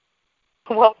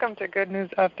Welcome to Good News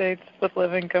Updates with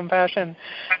Living Compassion.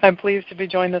 I'm pleased to be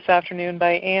joined this afternoon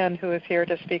by Anne, who is here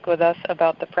to speak with us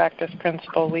about the practice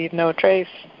principle, Leave No Trace.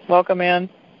 Welcome, Anne.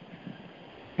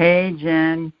 Hey,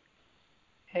 Jen.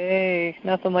 Hey,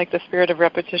 nothing like the spirit of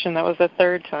repetition. That was the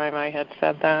third time I had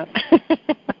said that.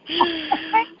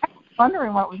 I was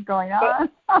wondering what was going on.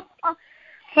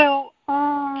 So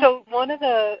one of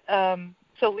the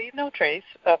Leave No Trace,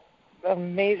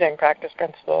 amazing practice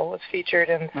principle, was featured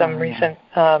in some recent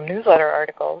newsletter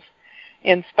articles,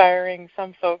 inspiring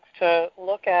some folks to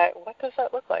look at what does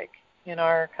that look like in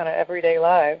our kind of everyday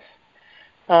lives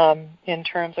in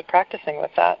terms of practicing with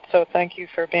that. So thank you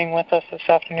for being with us this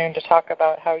afternoon to talk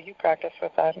about how you practice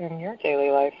with that in your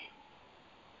daily life.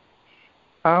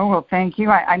 Oh, well, thank you.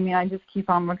 I just keep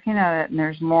on looking at it, and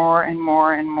there's more and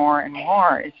more and more and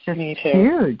more. It's just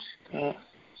huge. Yeah.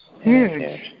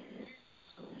 Huge.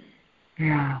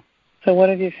 Yeah. So what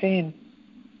have you seen?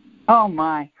 Oh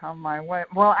my.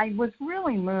 Well, I was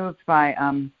really moved by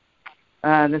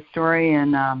the story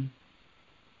in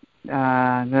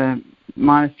the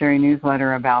monastery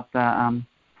newsletter about the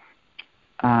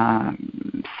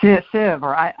sieve,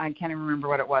 or I can't even remember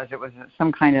what it was. It was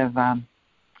some kind of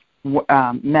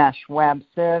mesh web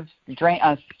sieve,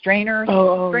 strainer. Strainer.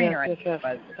 Yes.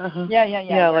 Uh-huh. Yeah.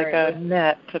 Yeah, like a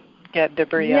net to get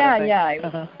debris out of things.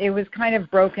 Yeah. It was kind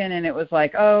of broken, and it was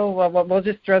like, well, we'll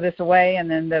just throw this away. And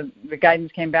then the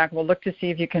guidance came back, well, look to see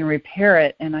if you can repair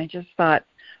it. And I just thought,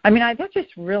 that just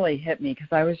really hit me, because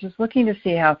I was just looking to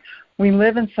see how we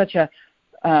live in such a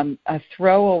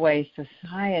throwaway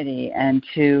society, and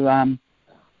to a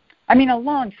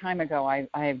long time ago, I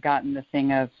have gotten the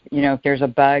thing of, if there's a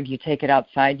bug, you take it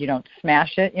outside, you don't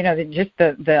smash it. Just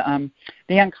the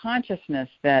unconsciousness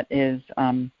that is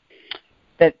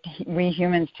that we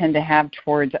humans tend to have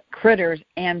towards critters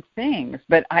and things.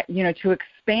 But to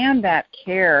expand that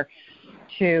care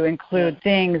to include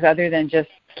things other than just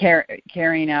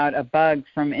carrying out a bug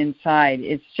from inside,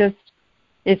 it's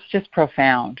just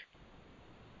profound.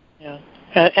 Yeah,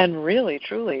 and really,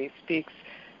 truly speaks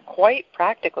quite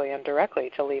practically and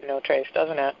directly to Leave No Trace,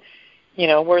 doesn't it?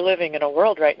 We're living in a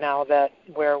world right now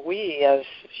where we as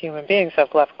human beings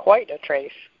have left quite a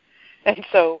trace. And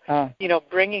so,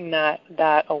 bringing that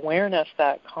awareness,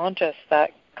 that conscious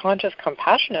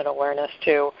compassionate awareness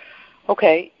to,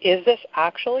 okay, is this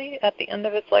actually at the end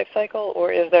of its life cycle,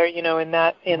 or is there, in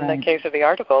the case of the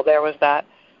article, there was that,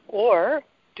 or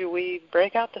do we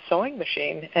break out the sewing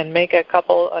machine and make a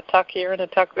tuck here and a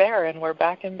tuck there, and we're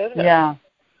back in business?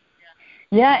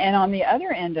 Yeah, and on the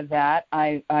other end of that,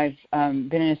 I've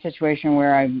been in a situation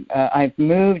where I've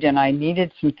moved and I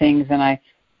needed some things, and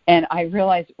I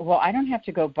realized, well, I don't have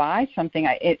to go buy something.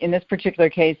 In this particular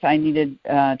case, I needed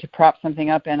to prop something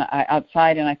up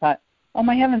outside, and I thought, oh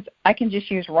my heavens, I can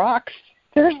just use rocks.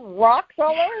 There's rocks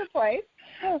all over the place.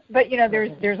 But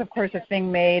there's of course a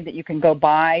thing made that you can go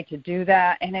buy to do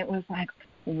that, and it was like,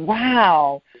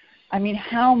 wow.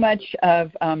 How much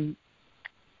of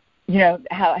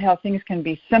how things can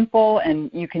be simple,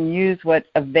 and you can use what's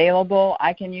available.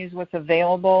 I can use what's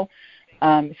available.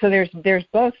 So there's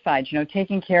both sides,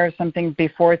 taking care of something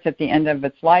before it's at the end of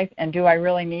its life, and do I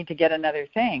really need to get another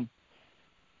thing?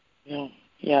 Yeah.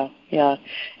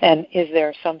 And is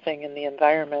there something in the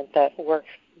environment that works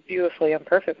beautifully and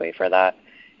perfectly for that?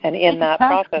 And in that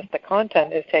process, the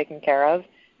content is taken care of,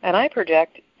 and I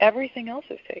project everything else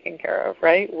is taken care of,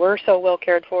 right? We're so well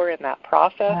cared for in that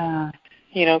process,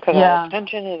 because our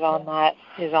attention is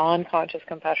on conscious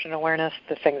compassion awareness.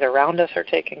 The things around us are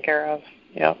taken care of.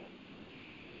 Yeah.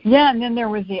 Yeah, and then there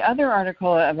was the other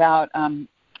article about,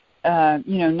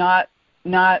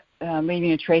 not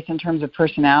leaving a trace in terms of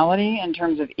personality, in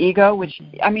terms of ego, which,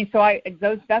 that's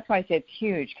why I say it's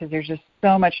huge, because there's just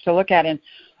so much to look at. And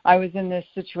I was in this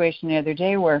situation the other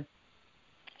day where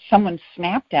someone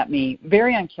snapped at me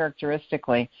very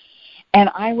uncharacteristically, and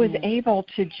I was able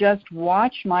to just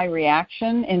watch my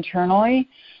reaction internally,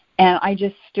 and I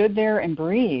just stood there and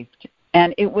breathed.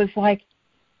 And it was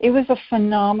a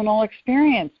phenomenal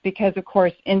experience, because, of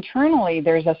course, internally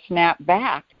there's a snap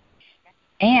back,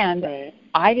 and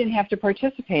I didn't have to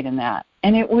participate in that.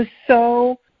 And it was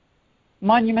so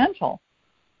monumental.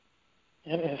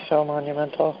 It is so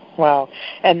monumental. Wow.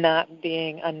 And that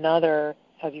being another,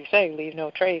 as you say, Leave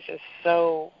No Trace is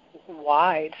so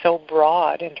wide, so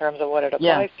broad in terms of what it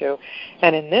applies to.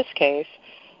 And in this case,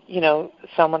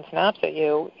 someone snaps at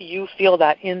you, you feel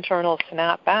that internal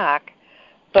snap back,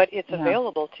 but it's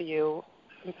available to you,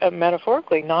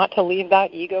 metaphorically, not to leave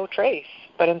that ego trace,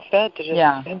 but instead to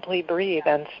just simply breathe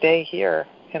and stay here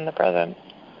in the present.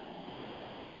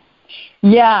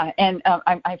 Yeah, and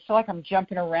I feel like I'm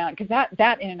jumping around because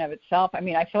that in and of itself, I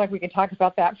mean, I feel like we could talk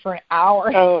about that for an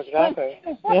hour. Oh, exactly.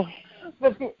 Yeah.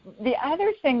 But the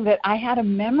other thing that I had a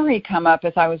memory come up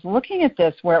as I was looking at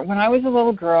this, where when I was a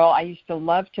little girl, I used to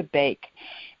love to bake.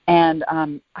 And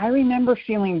I remember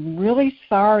feeling really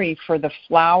sorry for the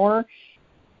flour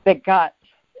that got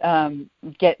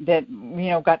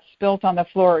spilt on the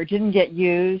floor or didn't get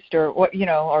used, or what,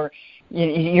 or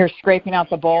you're scraping out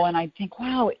the bowl, and I think,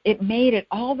 wow, it made it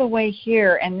all the way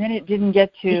here, and then it didn't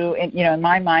get to, and, in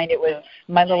my mind, it was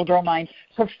my little girl mind,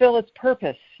 fulfill its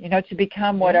purpose, to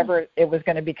become whatever it was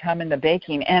going to become in the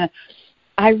baking. And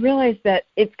I realized that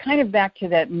it's kind of back to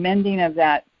that mending of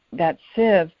that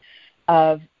sieve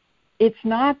of, it's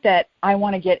not that I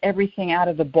want to get everything out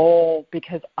of the bowl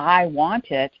because I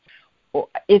want it.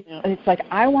 It's like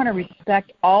I want to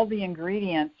respect all the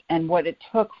ingredients and what it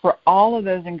took for all of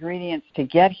those ingredients to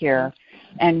get here,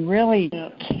 and really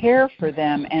care for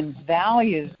them and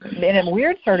value, in a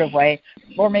weird sort of way,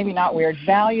 or maybe not weird,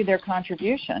 value their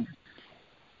contribution.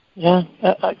 Yeah,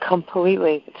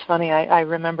 completely. It's funny. I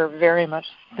remember very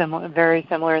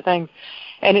similar things,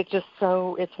 and it's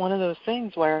one of those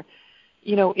things where,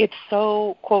 it's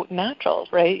so, quote, natural,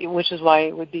 right? Which is why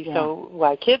it would be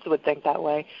why kids would think that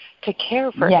way, to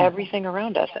care for everything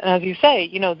around us. And as you say,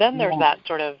 then there's that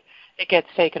sort of, it gets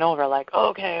taken over, like,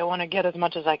 okay, I want to get as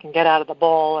much as I can get out of the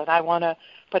bowl, and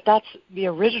but that's the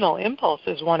original impulse,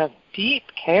 is one of deep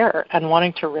care and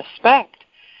wanting to respect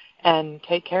and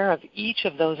take care of each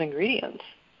of those ingredients.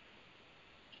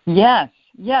 Yes,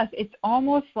 it's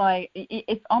almost like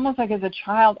as a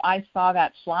child I saw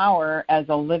that flower as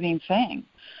a living thing.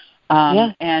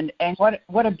 And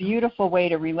what a beautiful way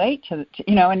to relate to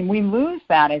and we lose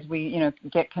that as we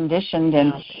get conditioned,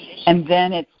 and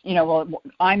then it's well,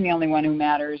 I'm the only one who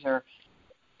matters, or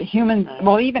humans.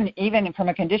 Well, even from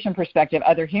a conditioned perspective,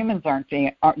 other humans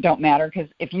don't matter, because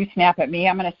if you snap at me,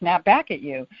 I'm going to snap back at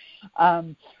you.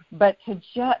 But to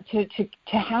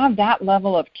have that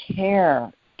level of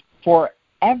care for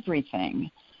everything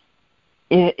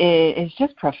is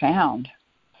just profound.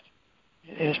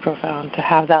 It is profound. To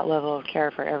have that level of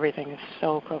care for everything is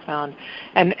so profound.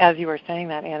 And as you were saying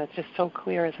that, Anne, it's just so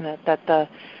clear, isn't it, that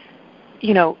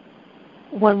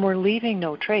when we're leaving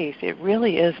no trace, it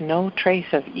really is no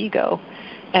trace of ego.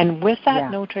 And with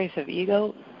that no trace of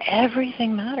ego,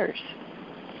 everything matters.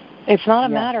 It's not a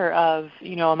matter of,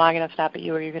 am I going to snap at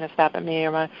you, or are you going to snap at me,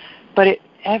 but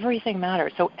everything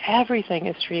matters. So everything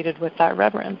is treated with that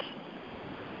reverence.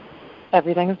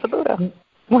 Everything is the Buddha,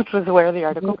 which was where the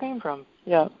article came from.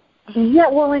 Yeah. Yeah,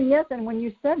 well, and when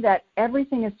you said that,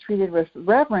 everything is treated with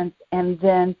reverence, and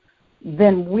then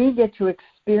we get to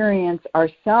experience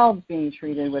ourselves being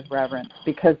treated with reverence,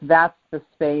 because that's the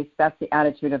space, that's the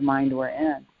attitude of mind we're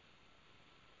in.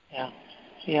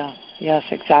 Yes,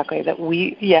 exactly. That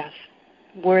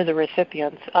we're the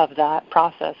recipients of that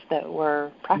process that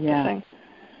we're practicing.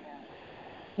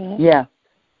 Yeah.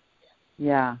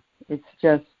 It's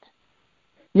just,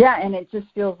 and it just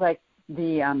feels like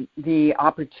the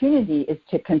opportunity is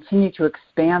to continue to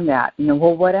expand that.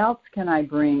 Well, what else can I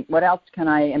bring? What else can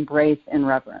I embrace in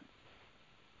reverence?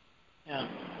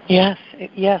 Yes.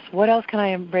 What else can I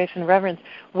embrace in reverence?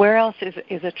 Where else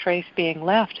is a trace being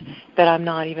left that I'm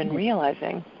not even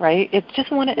realizing? Right? It's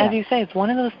just as you say, it's one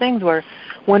of those things where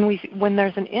when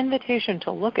there's an invitation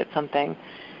to look at something,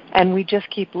 and we just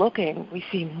keep looking, we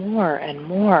see more and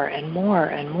more and more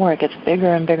and more. It gets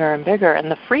bigger and bigger and bigger,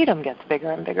 and the freedom gets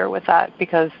bigger and bigger with that,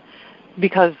 because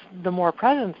the more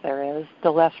presence there is, the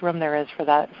less room there is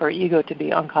for ego to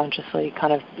be unconsciously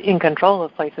kind of in control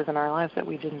of places in our lives that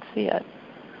we didn't see it.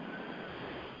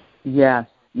 Yes,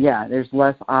 there's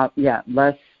less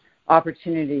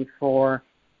opportunity for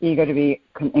ego to be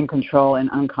in control in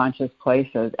unconscious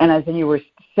places. And as you were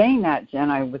saying that,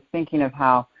 Jen, I was thinking of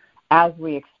how, as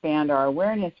we expand our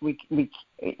awareness, we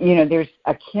there's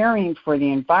a caring for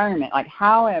the environment. Like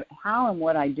how am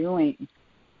what I'm doing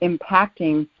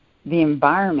impacting the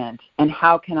environment, and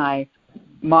how can I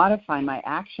modify my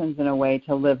actions in a way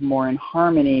to live more in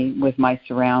harmony with my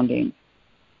surroundings?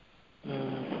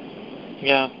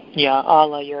 Yeah, a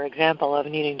la your example of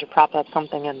needing to prop up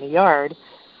something in the yard,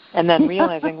 and then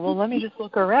realizing, well, let me just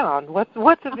look around. What's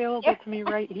available to me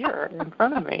right here in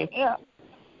front of me? Yeah.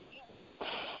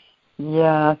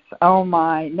 Yes. Oh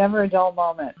my! Never a dull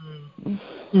moment.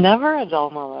 Never a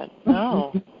dull moment.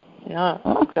 No. Yeah.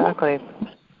 Exactly.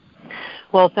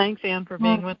 Well, thanks, Anne, for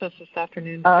being with us this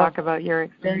afternoon to talk about your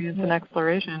experience and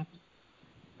exploration.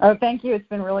 Oh, thank you. It's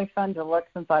been really fun to look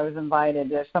since I was invited.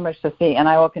 There's so much to see, and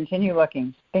I will continue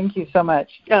looking. Thank you so much.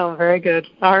 Oh, very good.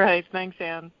 All right. Thanks,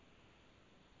 Anne.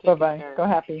 Bye-bye. Go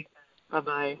happy.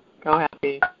 Bye-bye. Go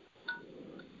happy.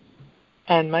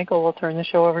 And Michael, we'll turn the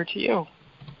show over to you.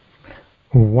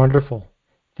 Wonderful.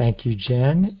 Thank you,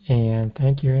 Jen, and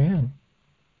thank you, Anne.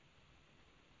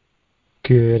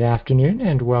 Good afternoon,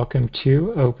 and welcome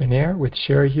to Open Air with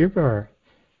Sherry Huber.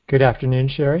 Good afternoon,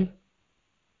 Sherry.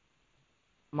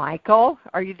 Michael,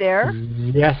 are you there?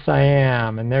 Yes, I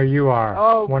am, and there you are.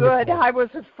 Oh, Wonderful. good. I was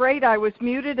afraid I was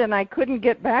muted and I couldn't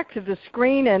get back to the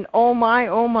screen, and oh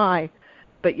my.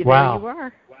 But there you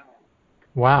are.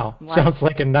 Wow. Sounds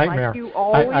like a nightmare.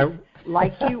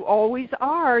 Like you always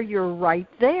are. You're right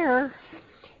there.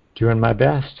 Doing my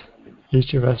best.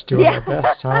 Each of us doing our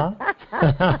best, huh?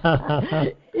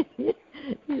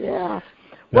 Yeah.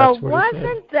 Well,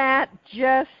 wasn't that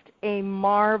just a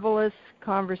marvelous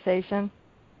conversation?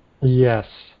 Yes.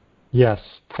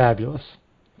 Fabulous.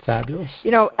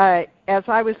 You know, as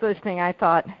I was listening, I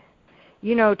thought,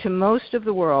 you know, to most of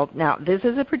the world, now this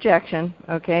is a projection,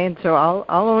 okay, and so I'll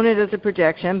own it as a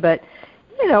projection, but,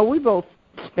 you know, we both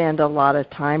spend a lot of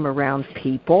time around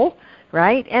people,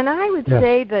 right? And I would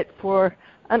say that for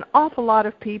an awful lot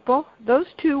of people, those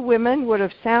two women would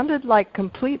have sounded like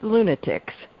complete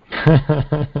lunatics.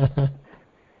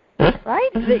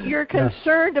 Right? That you're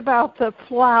concerned about the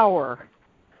flower,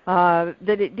 that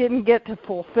it didn't get to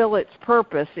fulfill its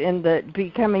purpose in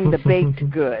becoming the baked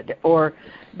good, or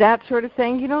that sort of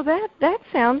thing. You know, that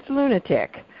sounds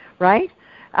lunatic, right?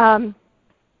 And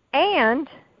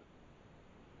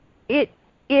it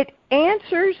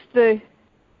answers the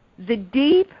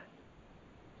deep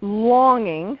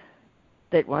longing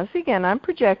that, once again, I'm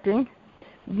projecting,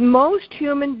 most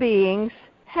human beings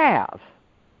have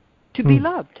to be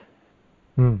loved.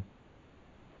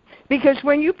 Because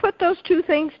when you put those two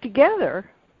things together,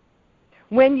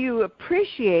 when you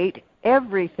appreciate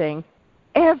everything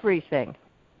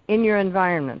in your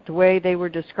environment, the way they were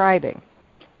describing,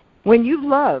 when you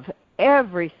love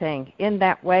everything in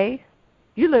that way,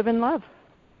 you live in love.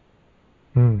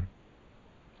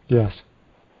 Yes.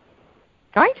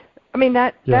 Right? I mean,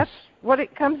 that's what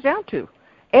it comes down to.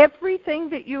 Everything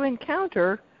that you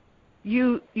encounter,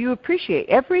 you appreciate.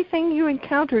 Everything you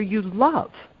encounter, you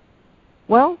love.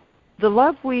 Well, the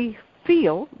love we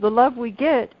feel, the love we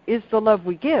get, is the love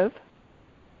we give.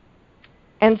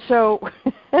 And so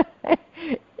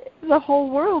the whole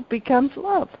world becomes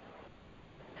love.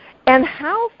 And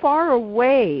how far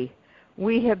away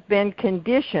we have been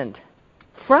conditioned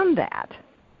from that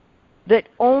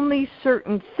only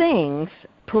certain things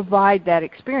provide that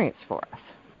experience for us.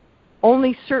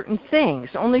 Only certain things,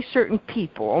 only certain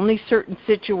people, only certain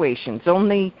situations,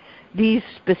 only these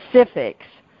specifics.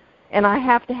 And I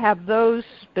have to have those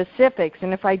specifics.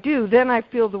 And if I do, then I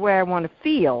feel the way I want to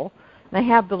feel, and I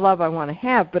have the love I want to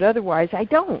have. But otherwise, I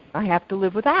don't. I have to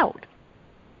live without.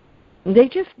 And they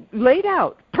just laid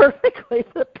out perfectly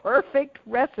the perfect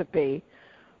recipe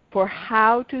for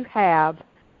how to have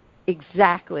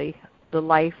exactly the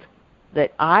life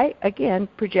that I, again,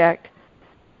 project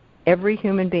every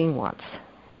human being wants.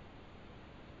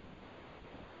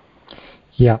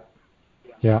 Yeah.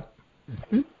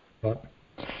 Mm-hmm. Yep.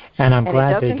 And I'm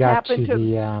glad they got to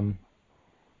the...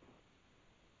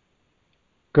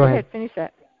 Go ahead. Finish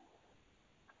that.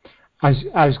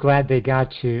 I was glad they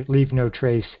got to leave no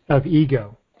trace of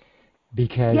ego,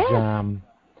 because,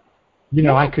 you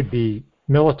know, I could be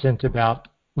militant about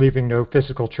leaving no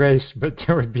physical trace, but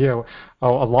there would be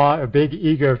a big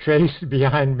ego trace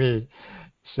behind me.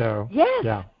 So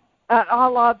yeah, a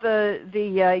la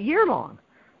the year long,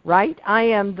 right? I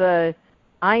am the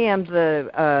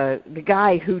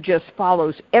guy who just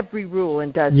follows every rule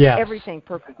and does everything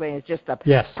perfectly and is just a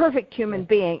perfect human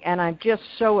being, and I'm just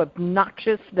so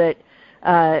obnoxious that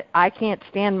I can't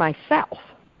stand myself,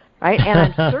 right? And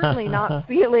I'm certainly not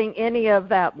feeling any of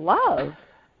that love,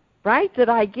 right, that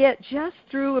I get just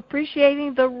through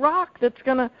appreciating the rock that's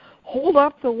going to hold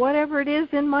up the whatever it is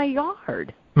in my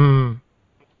yard.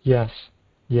 Yes.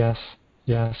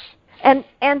 And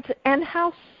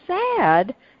how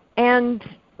sad, and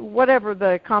whatever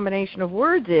the combination of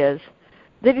words is,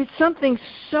 that it's something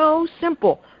so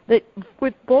simple that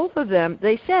with both of them,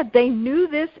 they said they knew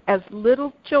this as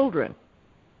little children.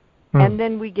 And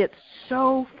then we get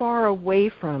so far away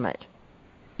from it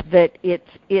that it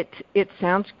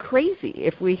sounds crazy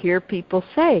if we hear people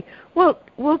say, well,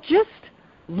 just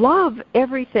love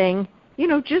everything, you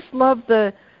know, just love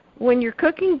when you're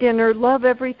cooking dinner, love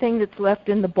everything that's left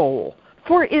in the bowl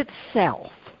for itself.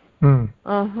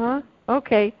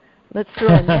 Okay, let's throw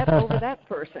a net over that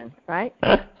person, right?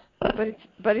 But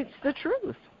it's the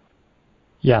truth.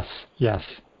 Yes.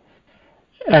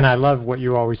 And I love what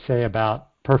you always say about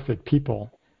perfect people,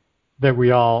 that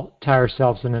we all tie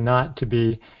ourselves in a knot to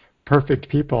be perfect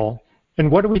people, And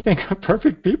what do we think of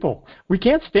perfect people? We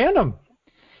can't stand them.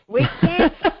 We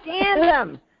can't stand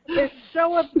them. They're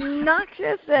so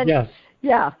obnoxious. And yes.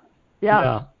 Yeah.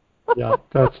 That's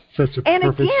such a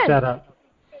perfect setup.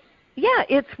 Yeah,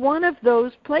 it's one of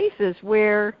those places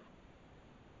where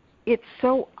it's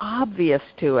so obvious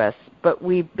to us, but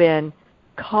we've been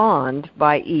conned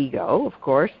by ego, of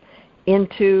course,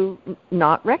 into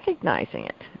not recognizing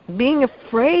it, being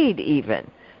afraid even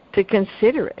to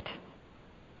consider it.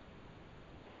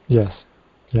 Yes,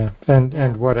 yeah,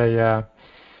 and what a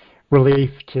relief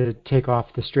to take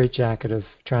off the straitjacket of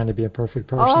trying to be a perfect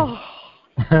person.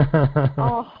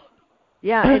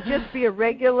 Yeah, and just be a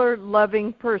regular,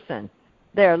 loving person.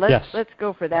 There, let's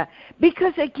go for that.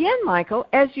 Because again, Michael,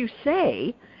 as you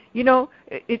say, none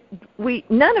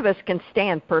of us can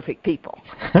stand perfect people,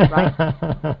 right?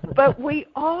 But we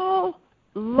all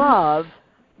love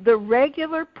the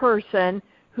regular person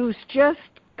who's just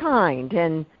kind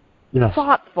and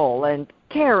thoughtful and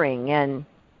caring, and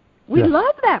we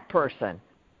love that person.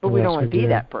 But we don't want to be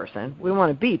that person. We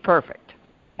want to be perfect.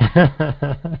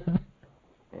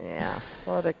 Yeah,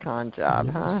 what a con job,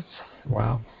 huh?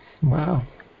 Wow.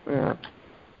 Yeah.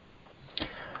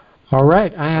 All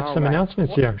right, I have some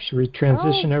announcements here. Should we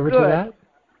transition over to that?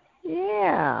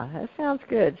 Yeah, that sounds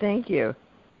good. Thank you.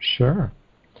 Sure.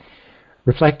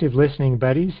 Reflective Listening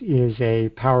Buddies is a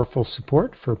powerful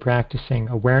support for practicing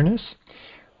awareness,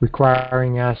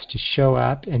 requiring us to show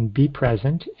up and be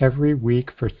present every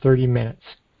week for 30 minutes.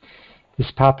 This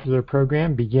popular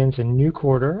program begins a new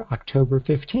quarter, October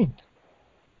 15th.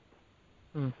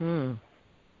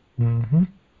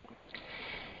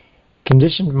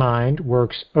 Conditioned mind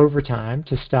works overtime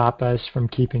to stop us from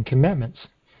keeping commitments,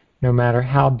 no matter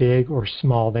how big or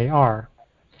small they are.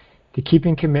 The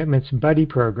Keeping Commitments Buddy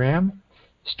program,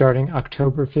 starting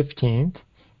October 15th,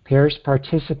 pairs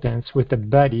participants with a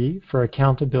buddy for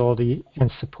accountability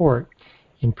and support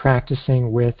in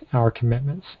practicing with our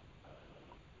commitments.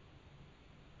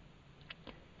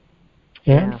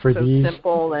 And for these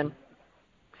simple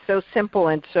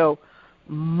and so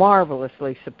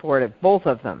marvelously supportive, both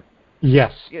of them.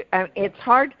 Yes. It's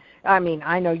hard. I mean,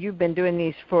 I know you've been doing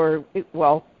these for,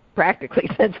 practically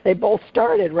since they both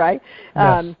started, right?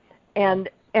 Yes.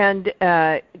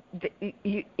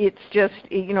 It's just,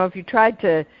 if you tried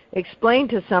to explain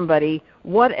to somebody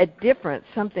what a difference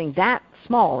something that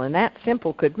small and that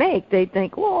simple could make, they'd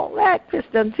think, well, that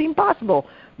just doesn't seem possible.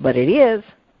 But it is.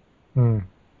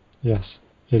 Yes,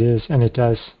 it is, and it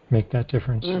does make that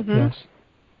difference. Yes.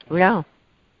 Yeah.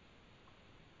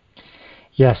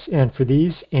 Yes, and for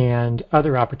these and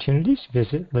other opportunities,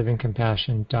 visit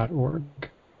livingcompassion.org.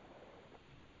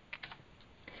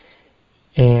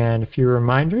 And a few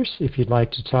reminders, if you'd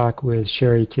like to talk with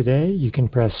Sherry today, you can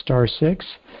press *6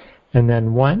 and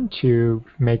then 1 to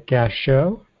make guest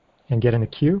show and get in the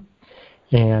queue.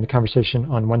 And a conversation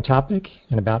on one topic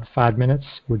in about 5 minutes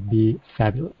would be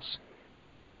fabulous.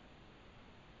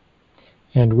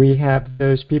 And we have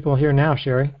those people here now,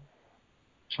 Sherry.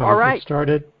 Shall we get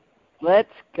started?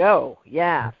 Let's go.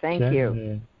 Yeah, thank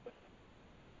you.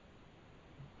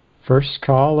 First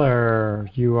caller,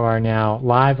 you are now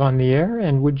live on the air,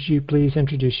 and would you please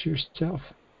introduce yourself?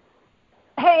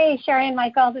 Hey, Sherry and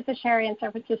Michael. This is Sherry in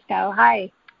San Francisco.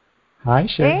 Hi. Hi,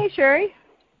 Sherry. Hey, Sherry.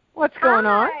 What's going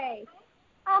on?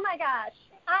 Oh, my gosh.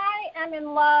 I am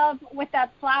in love with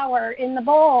that flower in the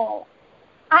bowl.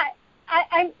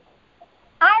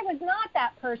 I was not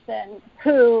that person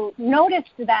who noticed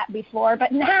that before,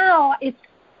 but now it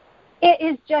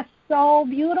is just so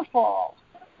beautiful.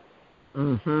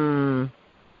 Now,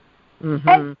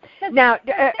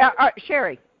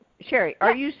 Sherry,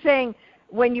 are you saying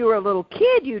when you were a little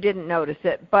kid you didn't notice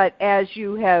it, but as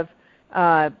you have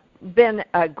been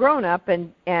a grown-up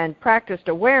and practiced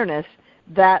awareness,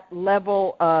 that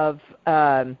level of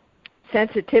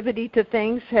sensitivity to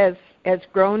things has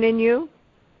grown in you?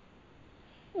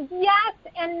 Yes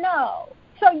and no.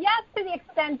 So yes, to the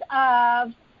extent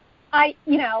of I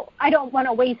don't want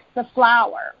to waste the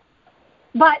flower.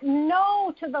 But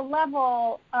no to the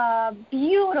level of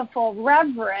beautiful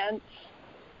reverence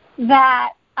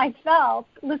that I felt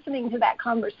listening to that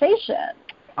conversation.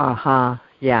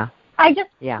 Yeah. I just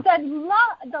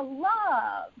the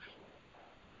love.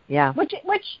 Yeah. Which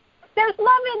there's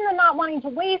love in the not wanting to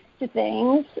waste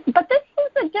things, but this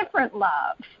is a different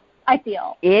love, I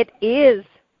feel. It is.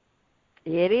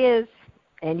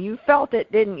 And you felt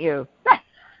it, didn't you? I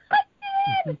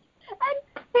did. And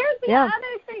here's the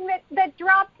other thing that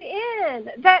dropped in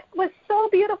that was so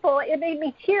beautiful, it made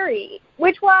me teary,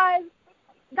 which was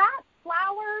that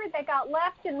flower that got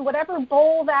left in whatever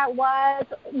bowl that was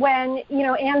when,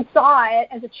 Anne saw it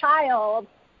as a child.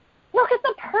 look at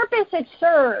the purpose it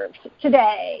serves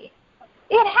today.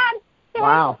 It had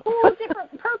wow. a whole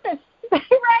different purpose,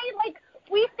 right? Like,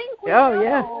 we think we know,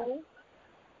 yeah.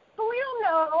 but we don't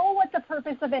know what the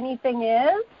purpose of anything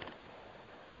is.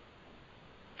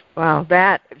 Wow,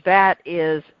 that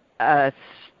is a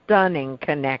stunning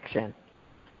connection.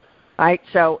 Right,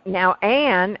 so now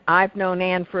Anne, I've known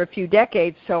Anne for a few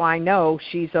decades, so I know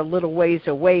she's a little ways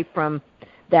away from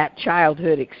that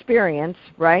childhood experience,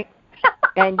 right?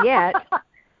 And yet,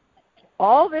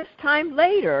 all this time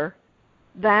later,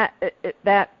 that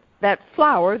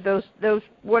flower, those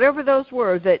whatever those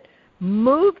were that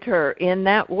moved her in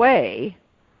that way,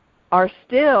 are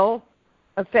still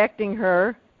affecting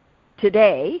her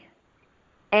today,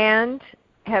 and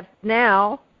have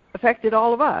now affected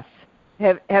all of us.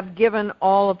 Have given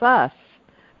all of us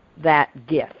that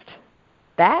gift.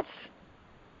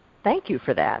 Thank you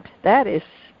for that. That's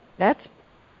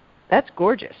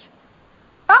gorgeous.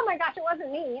 Oh my gosh, it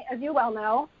wasn't me, as you well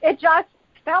know. It just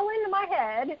fell into my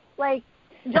head, like,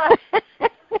 just, like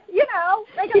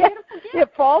a beautiful gift.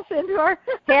 It falls into our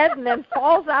head and then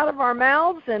falls out of our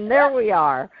mouths, and there we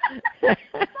are. But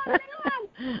man,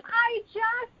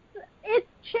 it's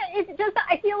just,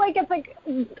 I feel like it's like,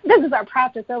 this is our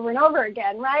practice over and over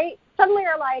again, right? Suddenly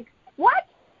you're like, what?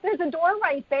 There's a door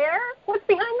right there? What's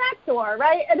behind that door,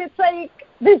 right? And it's like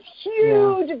this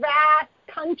huge, vast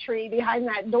country behind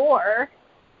that door.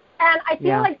 And I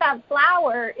feel like that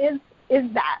flower is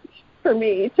that for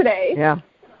me today. Yeah.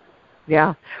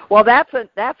 Yeah. Well, that's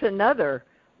another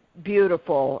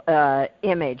beautiful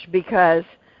image, because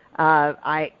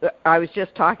I was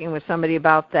just talking with somebody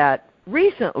about that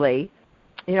recently.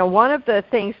 One of the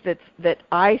things that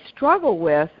I struggle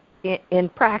with in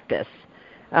practice,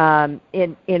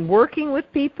 in working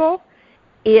with people,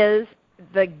 is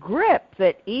the grip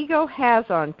that ego has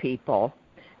on people,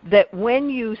 that when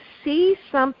you see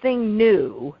something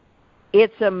new,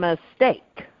 it's a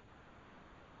mistake,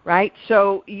 right?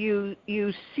 So you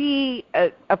see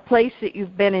a place that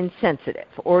you've been insensitive,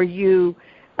 or you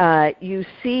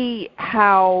see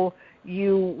how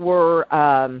you were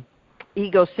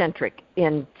egocentric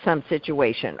in some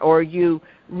situation, or you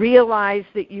realize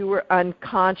that you were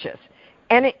unconscious,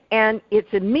 and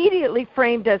it's immediately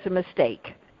framed as a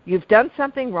mistake. You've done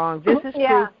something wrong. This is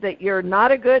proof that you're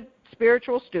not a good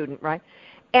spiritual student, right?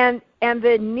 And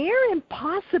the near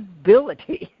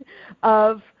impossibility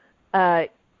of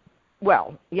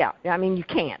you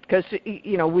can't, because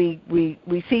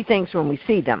we see things when we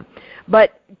see them,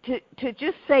 but to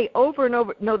just say over and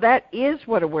over, no, that is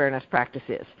what awareness practice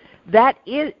is. That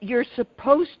is, you're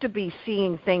supposed to be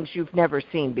seeing things you've never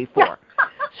seen before.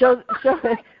 So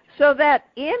that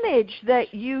image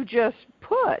that you just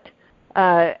put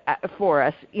for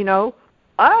us,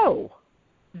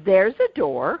 there's a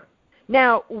door.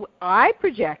 Now, I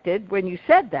projected when you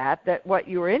said that what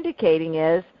you were indicating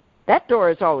is that door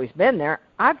has always been there.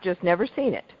 I've just never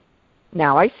seen it.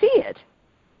 Now I see it.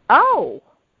 Oh,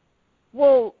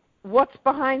 well, what's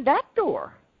behind that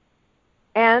door?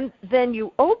 And then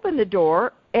you open the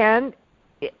door, and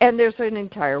there's an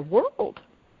entire world.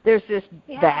 There's this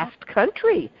vast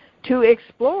country to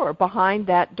explore behind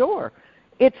that door.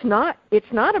 It's not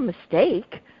a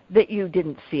mistake that you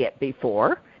didn't see it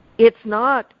before. It's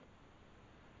not.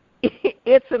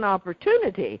 It's an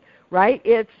opportunity, right?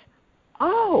 It's,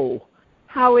 oh,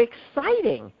 how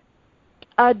exciting.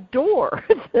 A door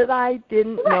that I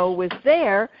didn't know was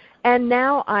there, and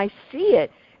now I see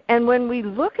it. And when we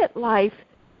look at life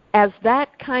as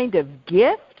that kind of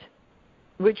gift,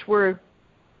 which we're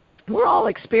all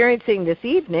experiencing this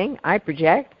evening, I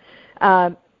project,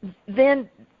 then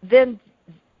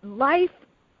life,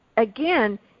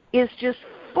 again, is just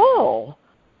full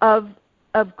of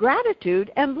gratitude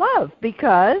and love,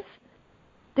 because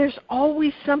there's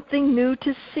always something new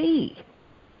to see.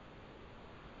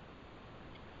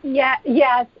 Yes,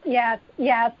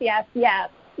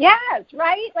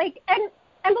 right? Like, and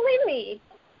believe me,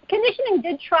 conditioning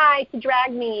did try to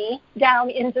drag me down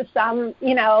into some,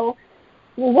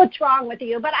 what's wrong with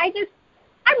you? But I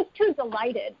was too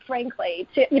delighted, frankly,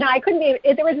 to, I couldn't even,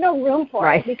 there was no room for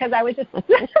it, because I was just,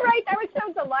 right, I was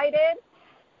so delighted.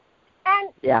 And,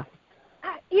 and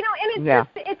it's just,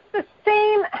 it's the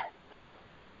same,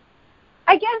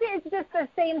 I guess it's just the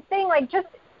same thing, like, just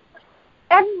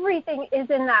everything is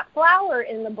in that flower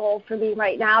in the bowl for me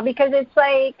right now, because it's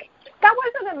like, that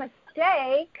wasn't a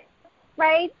mistake,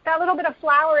 right? That little bit of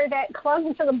flour that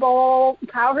clung to the bowl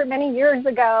however many years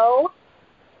ago,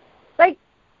 like,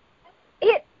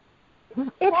 it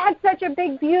had such a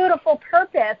big, beautiful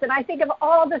purpose. And I think of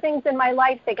all the things in my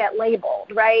life that get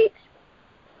labeled, right?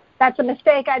 That's a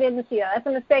mistake, I didn't see that. That's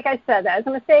a mistake, I said that. That's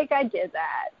a mistake, I did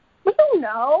that. We don't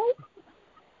know.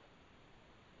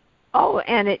 Oh,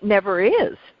 and it never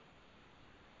is.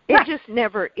 It just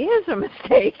never is a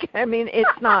mistake. I mean,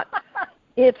 it's not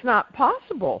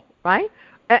possible, right?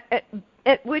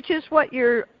 Which is what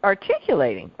you're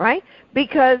articulating, right?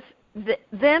 Because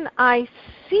then I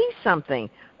see something.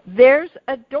 There's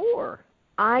a door.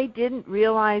 I didn't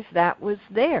realize that was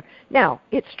there. Now,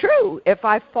 it's true. If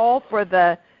I fall for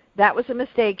that was a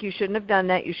mistake, you shouldn't have done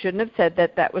that, you shouldn't have said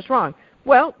that, that was wrong.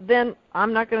 Well, then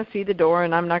I'm not going to see the door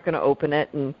and I'm not going to open it.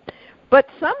 But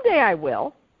someday I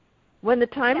will. When the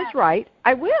time is right,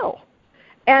 I will.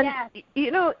 And,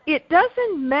 it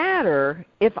doesn't matter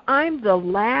if I'm the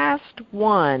last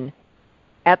one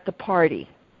at the party.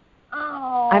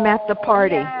 Oh, I'm at the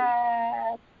party.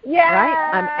 Yes.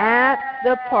 Right? I'm at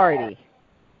the party.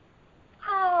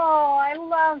 Oh, I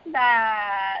love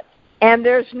that. And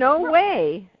there's no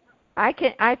way, I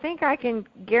think I can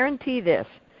guarantee this,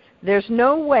 there's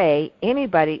no way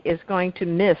anybody is going to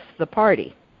miss the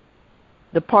party.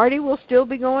 The party will still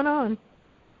be going on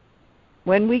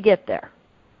when we get there,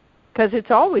 because it's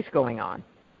always going on.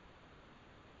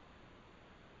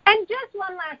 And just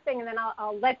one last thing, and then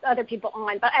I'll let other people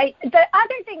on. But the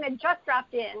other thing that just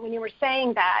dropped in when you were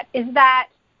saying that is that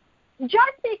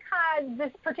just because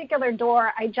this particular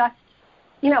door I just,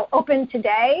 opened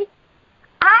today,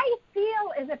 I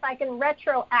feel as if I can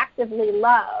retroactively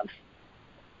love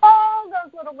all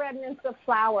those little remnants of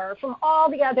flower from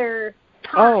all the other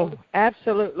times. Oh,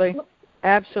 absolutely.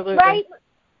 Absolutely. Right?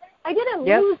 I didn't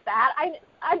lose that.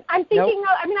 I'm thinking,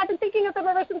 I've been thinking of them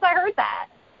ever since I heard that.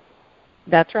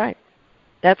 That's right.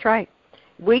 That's right.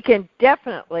 We can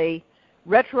definitely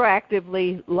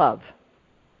retroactively love.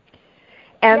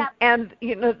 And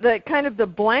the kind of the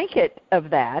blanket of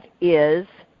that is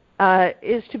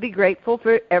to be grateful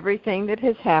for everything that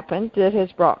has happened that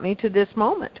has brought me to this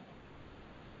moment.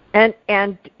 And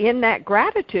in that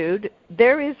gratitude,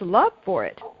 there is love for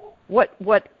it,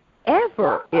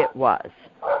 whatever it was.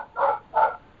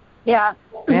 Yeah.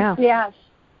 Yeah. Yes.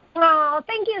 Oh,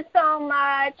 thank you so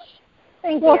much.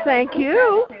 Thank you. Well, thank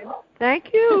you.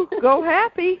 Thank you. Go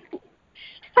happy.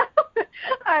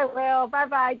 I will.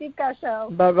 Bye-bye. Deep Gosh Show.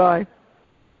 Bye-bye.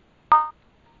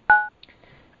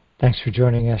 Thanks for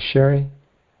joining us, Sherry.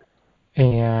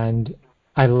 And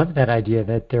I love that idea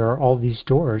that there are all these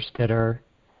doors that are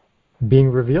being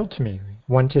revealed to me.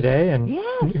 One today, and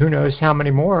who knows how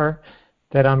many more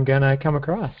that I'm going to come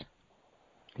across.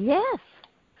 Yes.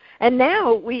 And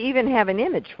now we even have an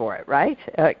image for it, right?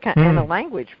 And a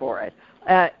language for it.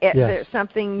 There's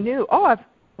something new. Oh,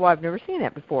 I've never seen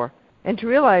that before. And to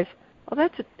realize,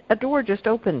 that's a door just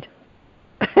opened.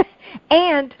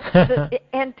 and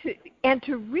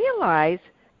to realize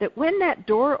that when that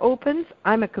door opens,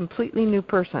 I'm a completely new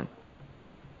person.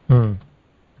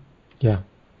 Yeah.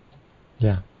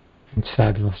 Yeah. It's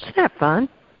fabulous. Isn't that fun?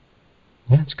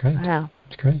 Yeah, it's great. Wow.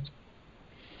 It's great.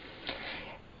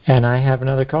 And I have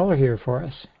another caller here for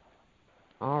us.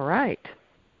 All right.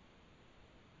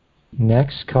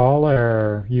 Next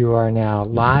caller, you are now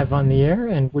live on the air,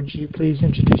 and would you please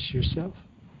introduce yourself?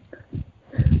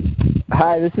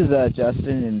 Hi, this is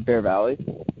Justin in Bear Valley.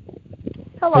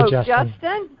 Hello, hey,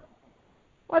 Justin.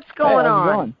 What's going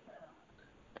on?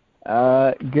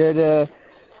 How's it going?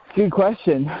 Good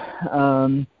question.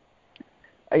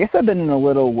 I guess I've been in a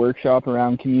little workshop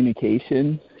around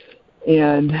communication,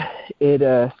 and it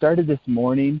started this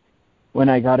morning when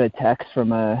I got a text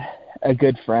from a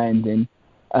good friend, and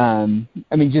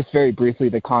just very briefly,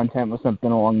 the content was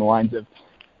something along the lines of,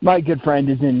 my good friend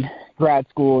is in grad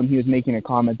school, and he was making a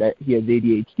comment that he has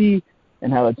ADHD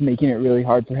and how it's making it really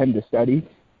hard for him to study.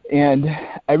 And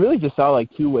I really just saw like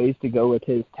two ways to go with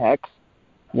his text.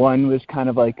 One was kind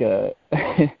of like a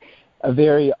a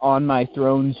very on my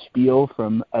throne spiel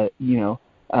from that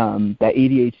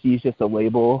ADHD is just a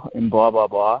label and blah blah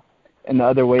blah. And the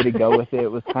other way to go with it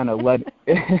was kind of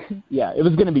it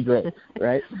was going to be great,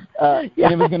 right? And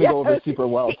it was going to go over super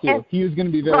well too. He was going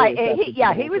to be very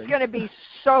receptive. He was going to be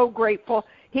so grateful.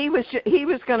 He was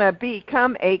going to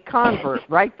become a convert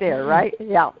right there, right?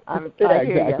 Yeah, I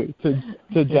hear exactly.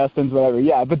 To Justin's whatever.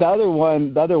 Yeah, but the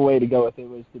other way to go with it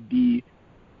was to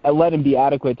let him be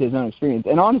adequate to his own experience.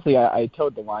 And honestly, I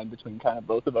towed the line between kind of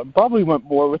both of them. Probably went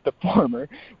more with the former,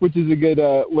 which is a good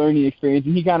learning experience.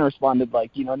 And he kind of responded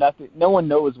like, no one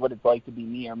knows what it's like to be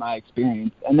me or my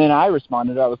experience. And then I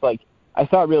responded, I was like, I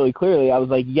thought really clearly. I was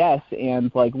like, yes, and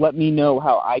like, let me know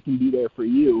how I can be there for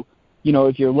you.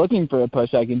 If you're looking for a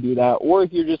push, I can do that. Or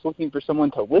if you're just looking for someone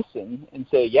to listen and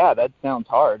say, yeah, that sounds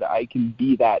hard, I can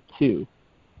be that too.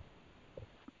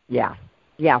 Yeah.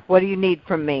 What do you need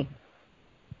from me?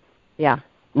 Yeah.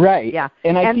 Right. Yeah.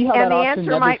 And I see how that the option answer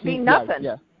never might be nothing.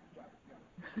 Yeah.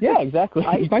 Yeah, exactly.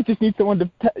 You might just need someone to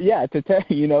text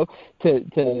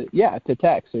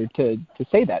or to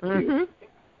say that to you.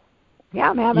 Yeah,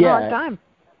 I'm having a hard time.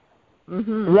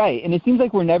 Right, and it seems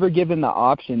like we're never given the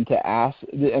option to ask.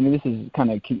 I mean,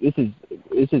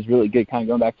 this is really good, kind of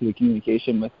going back to the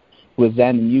communication with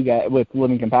Zen and you guys with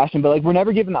Living Compassion. But like, we're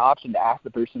never given the option to ask the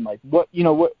person, like, what do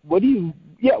you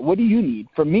need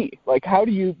from me? Like, how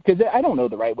do you? Because I don't know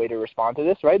the right way to respond to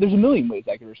this. Right? There's a million ways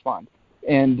I could respond,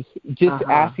 and just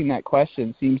asking that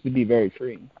question seems to be very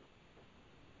freeing.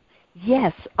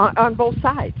 Yes, on both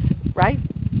sides, right?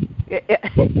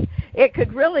 It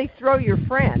could really throw your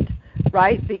friend,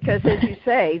 right? Because as you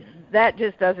say, that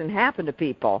just doesn't happen to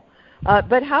people.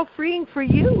 But how freeing for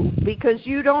you, because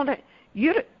you don't have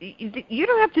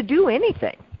to do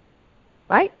anything,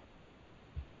 right?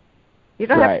 You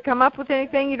don't have to come up with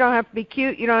anything. You don't have to be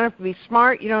cute. You don't have to be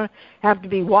smart. You don't have to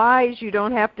be wise. You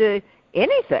don't have to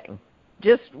anything.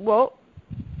 Just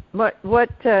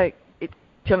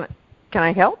can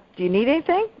I help? Do you need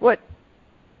anything? What?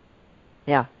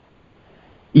 Yeah.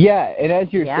 Yeah, and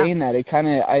as you're saying that, it kind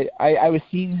of I was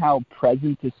seeing how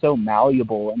presence is so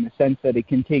malleable in the sense that it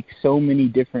can take so many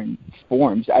different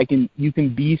forms. You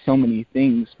can be so many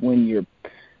things when you're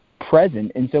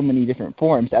present in so many different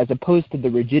forms, as opposed to the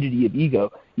rigidity of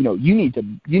ego. You need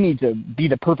to be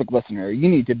the perfect listener. You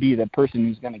need to be the person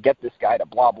who's going to get this guy to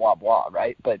blah blah blah,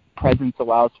 right? But presence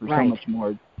allows for so much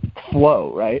more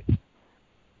flow, right?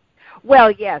 Well,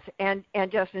 yes, and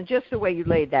Justin, just the way you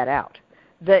laid that out.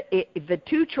 The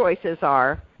two choices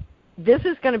are, this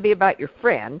is going to be about your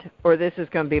friend, or this is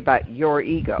going to be about your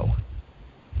ego.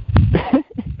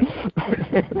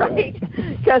 Right?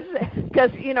 Because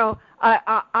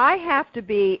I have to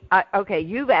be, okay,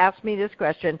 you've asked me this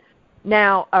question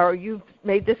now, or you've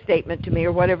made this statement to me,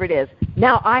 or whatever it is.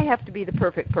 Now I have to be the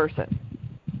perfect person.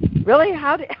 Really?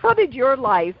 How did your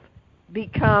life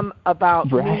become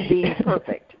about me being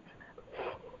perfect?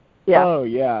 Yeah.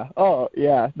 Oh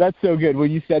yeah. That's so good. When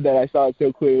you said that, I saw it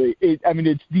so clearly.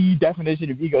 It's the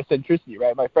definition of egocentricity,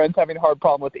 right? My friend's having a hard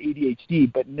problem with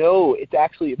ADHD, but no, it's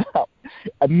actually about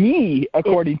me,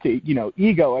 according to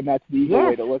ego, and that's the ego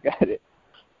way to look at it.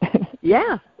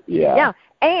 Yeah.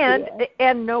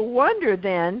 And no wonder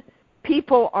then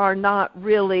people are not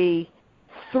really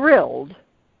thrilled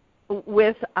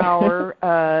with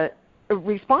our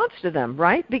response to them,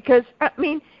 right? Because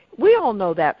we all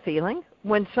know that feeling.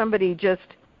 When somebody just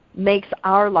makes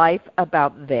our life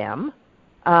about them,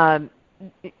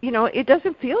 it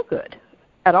doesn't feel good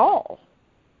at all.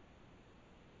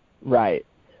 Right.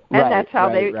 And that's how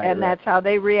that's how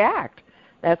they react.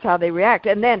 That's how they react.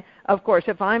 And then, of course,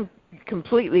 if I'm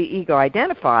completely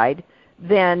ego-identified,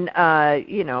 then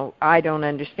I don't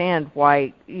understand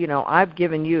why I've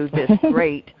given you this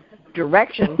great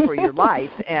direction for your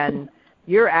life, and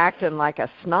you're acting like a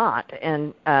snot,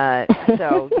 and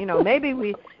so maybe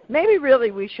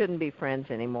really we shouldn't be friends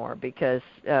anymore, because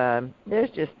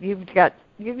you've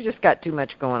just got too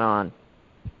much going on.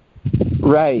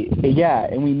 Right. Yeah,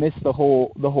 and we miss the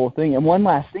whole thing. And one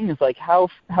last thing is, like, how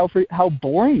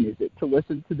boring is it to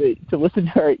listen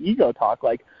to our ego talk?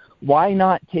 Like, why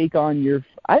not take on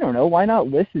why not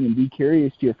listen and be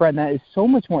curious to your friend? That is so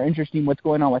much more interesting what's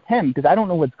going on with him, because I don't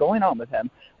know what's going on with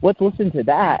him. Let's listen to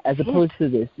that as opposed to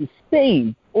this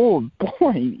same old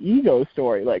boring ego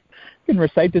story. Like, you can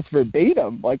recite this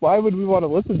verbatim. Like, why would we want to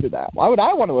listen to that? Why would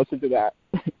I want to listen to that?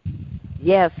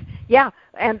 Yes. Yeah,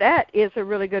 and that is a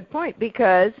really good point,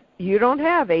 because you don't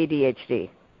have ADHD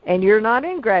and you're not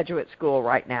in graduate school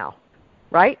right now,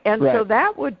 right? And so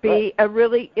that would be a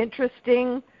really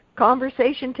interesting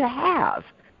conversation to have,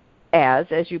 as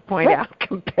you point out,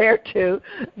 compared to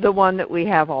the one that we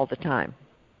have all the time.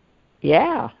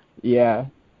 Yeah.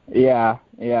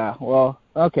 Well,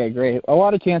 okay, great. A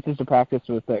lot of chances to practice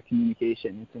with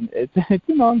communication. It's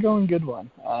an ongoing good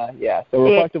one. So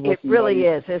reflective listening. It really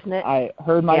is, isn't it? I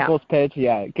heard Michael's pitch.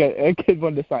 Yeah, a good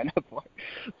one to sign up for.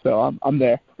 So I'm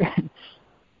there.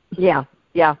 Yeah.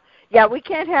 We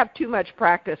can't have too much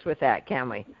practice with that, can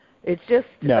we? It's just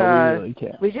we really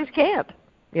can't. We just can't.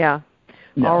 Yeah.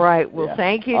 No. All right. Well,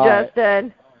 thank you, Justin.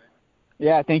 Right.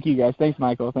 Yeah, thank you guys. Thanks,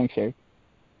 Michael. Thanks, Sherry.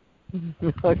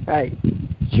 Okay.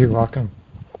 You're welcome.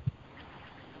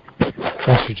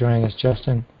 Thanks for joining us,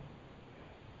 Justin.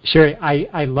 Sherry,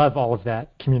 I love all of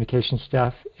that communication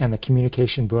stuff and the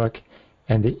communication book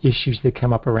and the issues that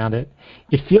come up around it.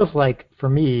 It feels like, for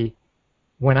me,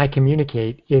 when I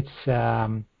communicate, it's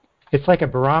like a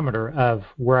barometer of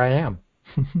where I am.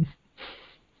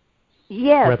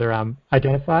 Yes. Whether I'm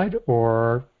identified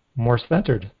or more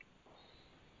centered.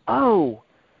 Oh,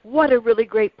 what a really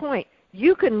great point.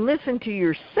 You can listen to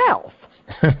yourself.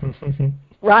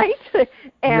 right?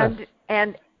 and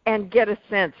yes. and get a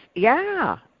sense,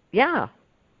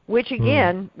 which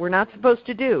again we're not supposed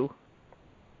to do.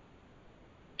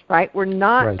 Right? We're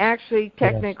not actually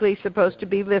technically supposed to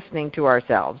be listening to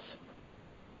ourselves.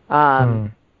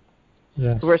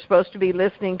 Yes. We're supposed to be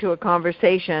listening to a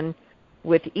conversation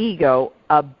with ego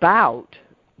about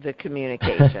the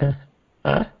communication.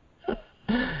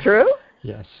 True?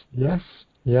 Yes. Yes.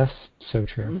 Yes. So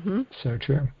true. Mm-hmm. So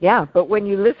true. Yeah, but when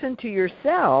you listen to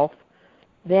yourself,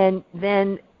 then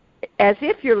as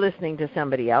if you're listening to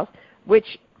somebody else,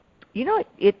 which,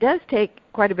 it does take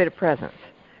quite a bit of presence,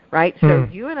 right? So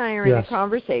you and I are in a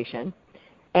conversation,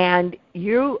 and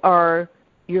you're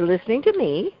listening to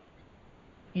me.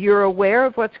 You're aware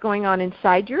of what's going on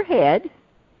inside your head.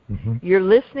 Mm-hmm. You're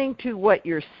listening to what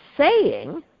you're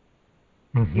saying.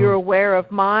 Mm-hmm. You're aware of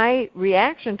my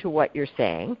reaction to what you're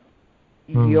saying.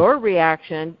 Your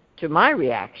reaction to my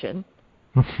reaction.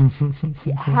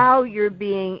 How you're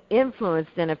being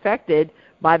influenced and affected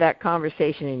by that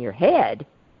conversation in your head.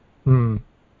 I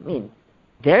mean,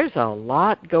 there's a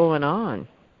lot going on.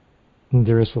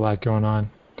 There is a lot going on.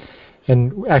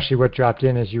 And actually what dropped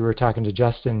in as you were talking to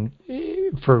Justin,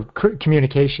 for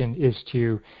communication is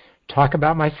to talk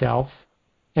about myself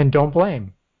and don't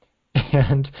blame.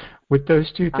 And with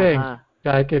those two things,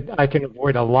 I can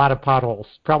avoid a lot of potholes.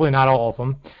 Probably not all of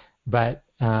them, but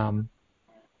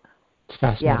it's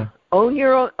fascinating. Yeah, own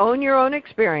your own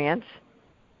experience.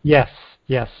 Yes,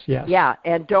 yes, yes. Yeah,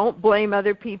 and don't blame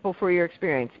other people for your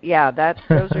experience. Yeah,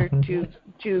 those are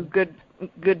two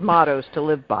good mottos to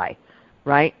live by,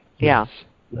 right? Yes,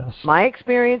 yeah. Yes. My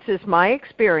experience is my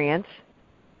experience.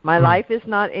 My life is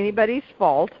not anybody's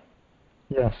fault.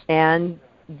 Yes. And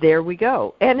there we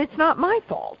go. And it's not my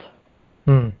fault.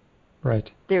 Right.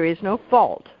 There is no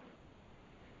fault.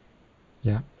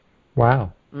 Yeah.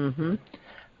 Wow. Mm-hmm.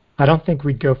 I don't think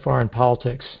we'd go far in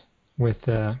politics with.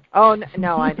 Oh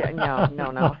no! I don't. No.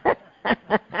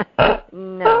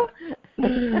 No.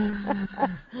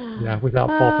 Yeah, without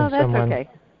faulting that's someone. Okay.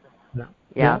 No.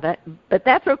 Yeah, but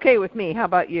that's okay with me. How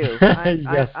about you?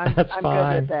 Yes, I'm that's I'm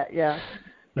fine. good with that. Yeah.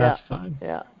 That's fine.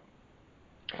 Yeah.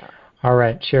 All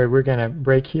right, Sherry, we're going to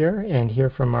break here and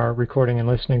hear from our recording and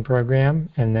listening program,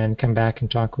 and then come back and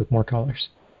talk with more callers.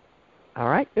 All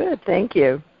right, good. Thank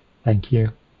you. Thank you.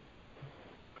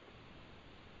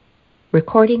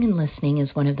 Recording and listening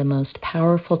is one of the most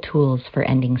powerful tools for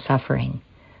ending suffering.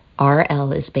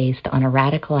 RL is based on a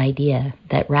radical idea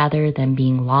that rather than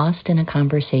being lost in a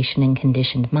conversation in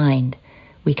conditioned mind,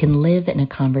 we can live in a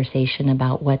conversation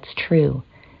about what's true,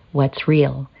 what's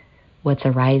real, what's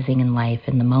arising in life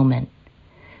in the moment.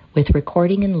 With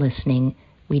recording and listening,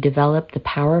 we develop the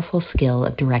powerful skill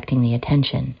of directing the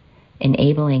attention,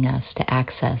 enabling us to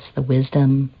access the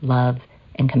wisdom, love,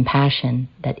 and compassion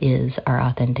that is our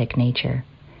authentic nature.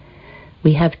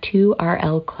 We have 2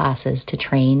 RL classes to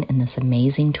train in this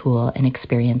amazing tool and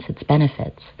experience its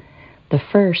benefits. The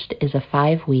first is a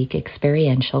 5-week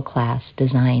experiential class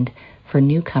designed for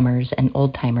newcomers and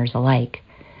old-timers alike.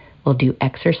 We'll do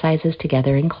exercises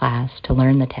together in class to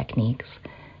learn the techniques.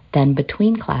 Then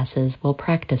between classes, we'll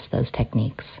practice those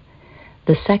techniques.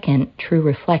 The second, True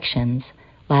Reflections,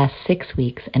 lasts 6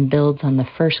 weeks and builds on the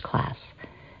first class,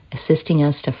 assisting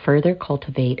us to further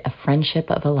cultivate a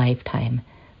friendship of a lifetime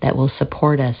that will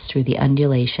support us through the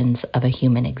undulations of a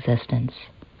human existence.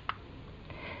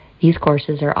 These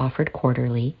courses are offered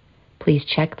quarterly. Please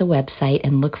check the website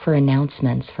and look for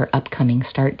announcements for upcoming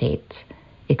start dates.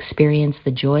 Experience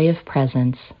the joy of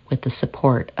presence with the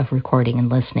support of recording and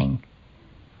listening.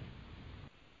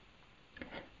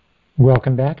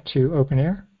 Welcome back to Open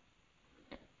Air.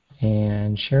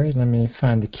 And Sherry, let me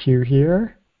find the cue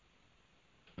here.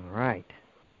 All right.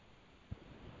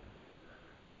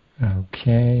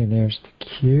 Okay, there's the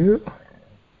cue.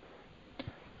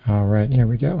 All right, here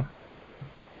we go.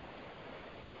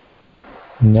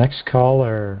 Next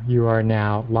caller, you are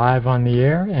now live on the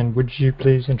air, and would you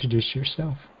please introduce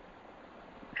yourself?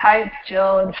 Hi, it's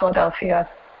Jill in Philadelphia.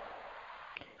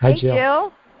 Hi, Hey,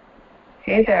 Jill.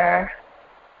 Hey there.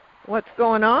 What's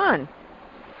going on?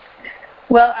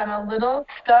 Well, I'm a little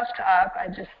stuffed up. I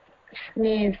just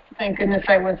sneezed. Thank goodness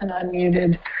I wasn't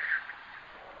unmuted,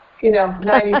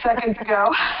 90 seconds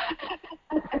ago.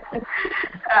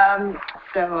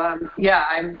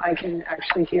 I can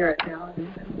actually hear it now.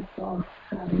 So,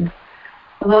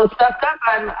 a little stuffed up.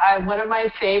 One of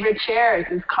my favorite chairs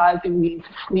is causing me to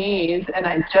sneeze, and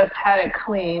I just had it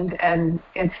cleaned, and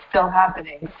it's still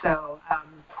happening. So,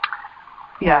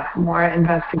 more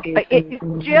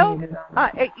investigation.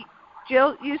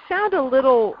 Jill, you sound a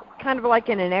little kind of like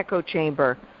in an echo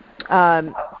chamber.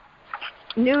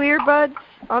 New earbuds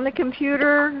on the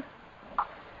computer?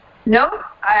 Nope,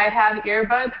 I have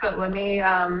earbuds, but let me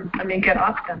get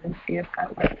off them and see if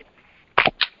that works.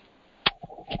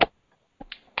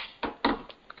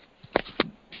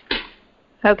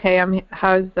 Okay,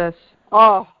 how's this?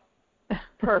 Oh,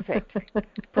 perfect.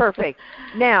 Perfect.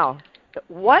 Now,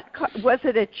 was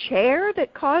it a chair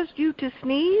that caused you to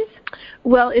sneeze?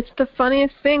 Well, it's the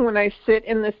funniest thing. When I sit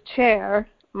in this chair,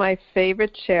 my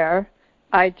favorite chair,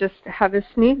 I just have a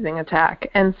sneezing attack.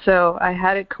 And so I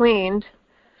had it cleaned,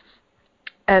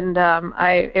 and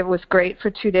it was great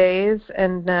for 2 days,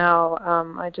 and now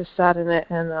I just sat in it,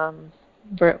 and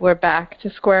we're back to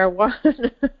square one.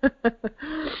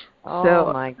 Oh,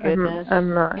 so my goodness.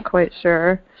 I'm not quite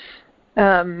sure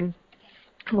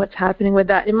what's happening with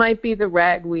that. It might be the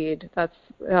ragweed. That's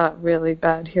really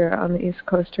bad here on the East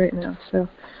Coast right now. So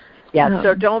yeah,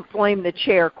 so don't blame the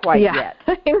chair quite yet.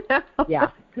 I know. Yeah,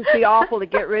 it'd be awful to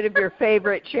get rid of your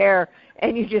favorite chair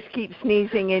and you just keep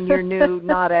sneezing in your new,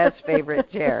 not as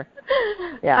favorite chair.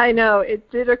 Yeah, I know. It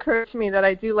did occur to me that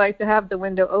I do like to have the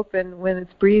window open when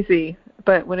it's breezy,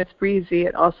 but when it's breezy,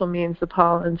 it also means the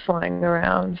pollen's flying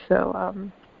around.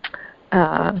 So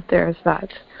there's that.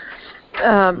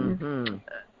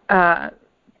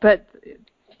 But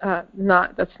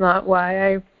that's not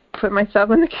why I put myself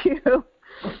in the queue.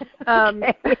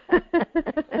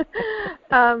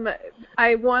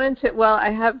 I wanted to. Well, I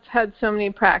have had so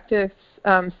many practice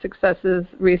successes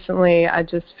recently. I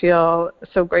just feel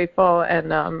so grateful,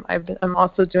 and I'm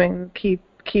also doing keep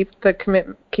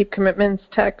commitments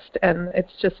text, and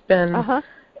it's just been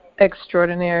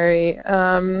extraordinary.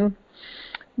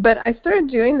 But I started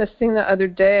doing this thing the other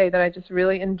day that I just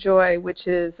really enjoy, which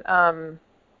is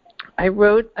I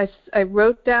wrote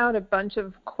down a bunch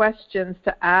of questions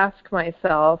to ask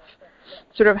myself,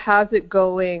 sort of, how's it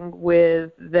going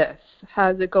with this?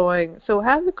 How's it going? So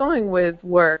how's it going with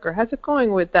work, or how's it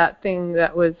going with that thing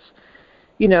that was,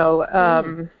 and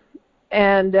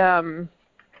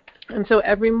so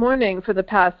every morning for the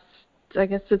past, I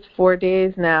guess it's 4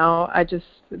 days now,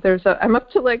 I'm up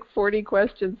to like 40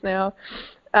 questions now.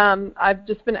 I've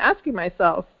just been asking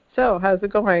myself, so how's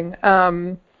it going?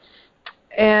 And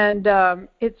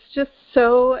it's just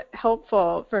so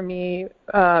helpful for me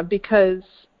because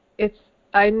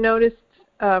I noticed,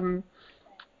 I'm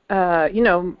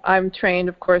trained,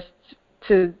 of course,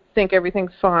 to think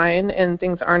everything's fine and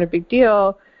things aren't a big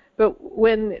deal. But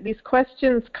when these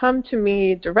questions come to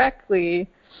me directly,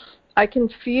 I can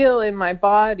feel in my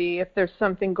body if there's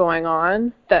something going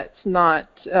on that's not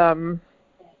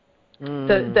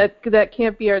that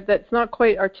can't be, that's not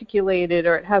quite articulated,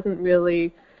 or it hasn't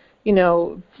really,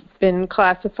 been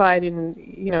classified in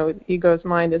ego's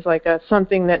mind as like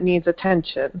something that needs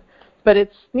attention, but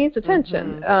it needs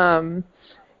attention.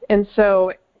 And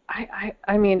so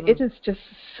I mean, it is just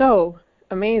so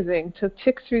amazing to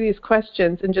tick through these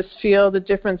questions and just feel the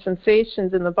different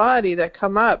sensations in the body that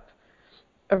come up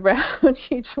around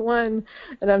each one.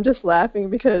 And I'm just laughing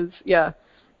because, go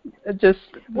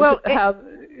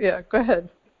ahead.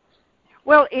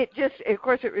 Well, of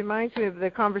course, it reminds me of the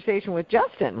conversation with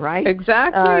Justin, right?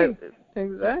 Exactly.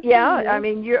 Exactly. Yeah, I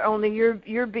mean,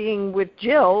 you're being with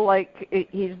Jill like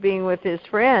he's being with his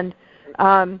friend,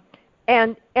 and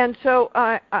so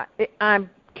I'm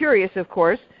curious, of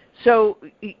course. So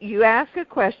you ask a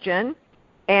question,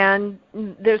 and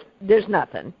there's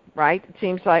nothing, right? It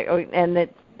seems like, and that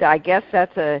I guess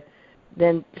that's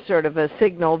then sort of a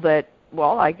signal that,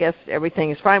 well, I guess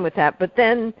everything is fine with that. But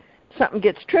then something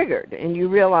gets triggered, and you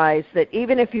realize that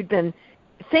even if you'd been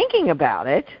thinking about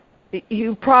it,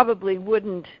 you probably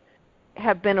wouldn't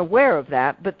have been aware of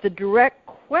that. But the direct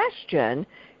question,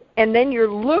 and then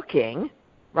you're looking,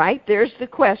 right? There's the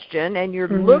question, and you're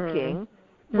looking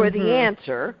for the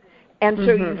answer. And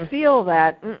so you feel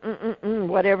that,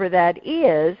 whatever that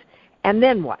is, and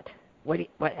then what? What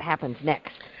happens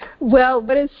next? Well,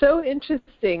 what is so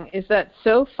interesting is that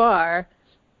so far,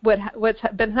 what's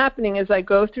been happening is I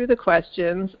go through the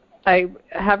questions. I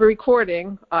have a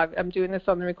recording. I'm doing this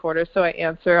on the recorder, so I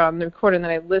answer on the recorder, and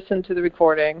then I listen to the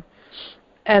recording,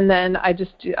 and then I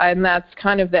just do, and that's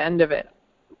kind of the end of it.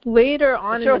 Later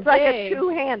on in the day, so it's like a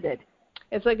two-handed.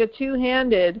 It's like a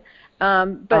two-handed.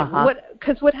 But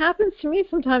what happens to me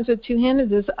sometimes with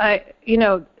two-handed is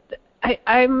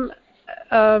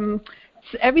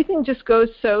everything just goes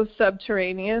so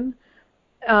subterranean,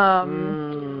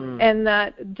 and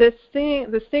that this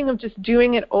thing of just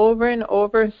doing it over and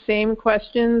over, same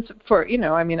questions for,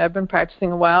 I've been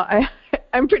practicing a while. I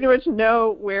pretty much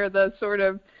know where the sort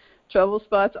of trouble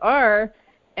spots are,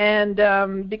 and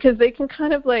because they can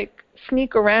kind of like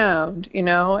sneak around,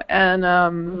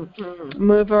 and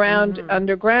move around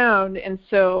underground. And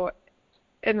so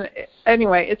and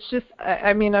anyway, it's just,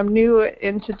 I mean, I'm new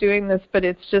into doing this, but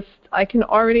it's just, I can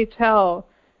already tell,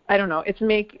 I don't know, it's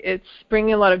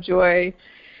bringing a lot of joy,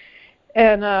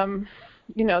 and,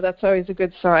 you know, that's always a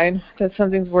good sign that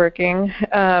something's working.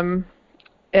 I'm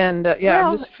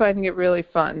just finding it really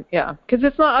fun. Yeah, because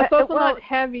it's also not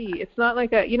heavy. It's not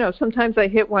like you know, sometimes I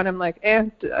hit one, I'm like, I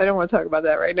don't want to talk about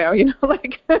that right now. You know,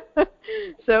 like,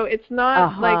 so it's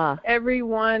not like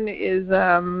everyone is.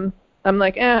 I'm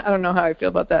like, I don't know how I feel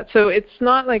about that. So it's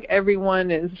not like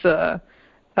everyone is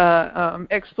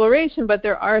exploration, but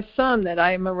there are some that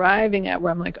I'm arriving at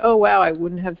where I'm like, oh wow, I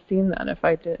wouldn't have seen that if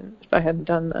I hadn't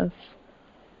done this.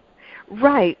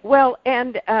 Right. Well,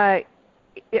 and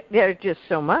there's just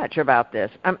so much about this.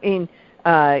 I mean,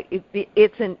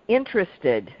 it's an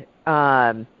interested,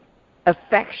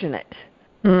 affectionate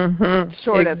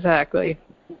sort of, exactly,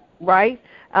 right?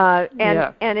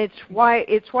 And it's why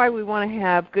we want to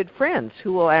have good friends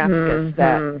who will ask us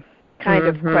that kind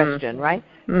of question, right?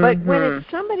 But when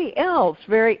it's somebody else,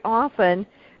 very often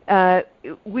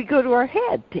we go to our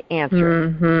head to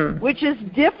answer, which is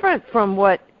different from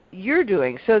what you're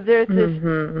doing. So there's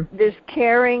this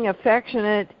caring,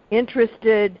 affectionate,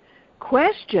 interested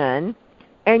question,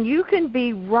 and you can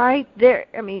be right there.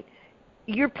 I mean,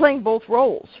 you're playing both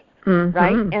roles,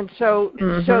 right? And so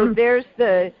there's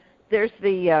the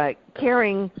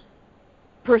caring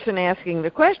person asking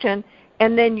the question,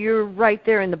 and then you're right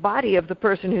there in the body of the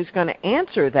person who's going to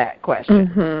answer that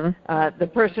question, the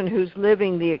person who's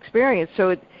living the experience.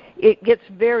 So it gets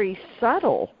very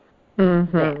subtle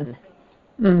then.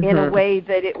 In a way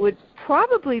that it would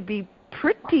probably be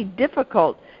pretty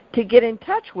difficult to get in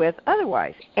touch with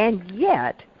otherwise. And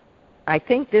yet, I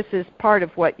think this is part of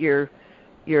what you're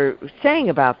saying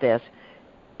about this.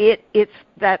 It's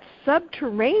that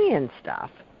subterranean stuff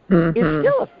is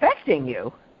still affecting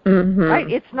you, right?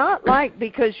 It's not like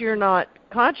because you're not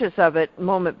conscious of it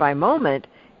moment by moment,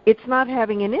 it's not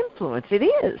having an influence. It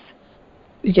is.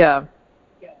 Yeah.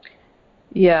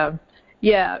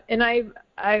 And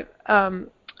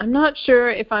I'm not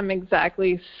sure if I'm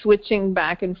exactly switching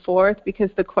back and forth because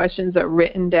the questions are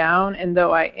written down, and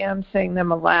though I am saying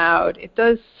them aloud, it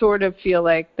does sort of feel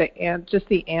like just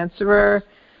the answerer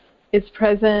is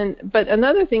present. But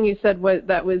another thing you said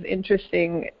that was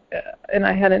interesting, and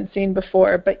I hadn't seen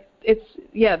before, but it's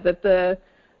that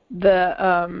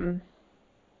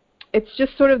it's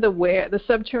just sort of the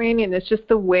subterranean. It's just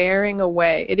the wearing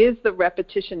away. It is the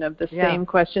repetition of the same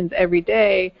questions every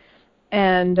day,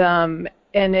 and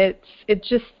it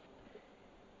just,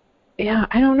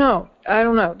 I don't know.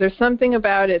 There's something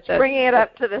about it that's bringing it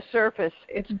up to the surface.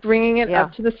 It's bringing it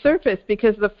up to the surface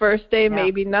because the first day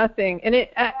maybe nothing. And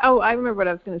I remember what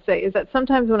I was going to say is that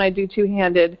sometimes when I do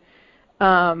two-handed,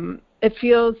 it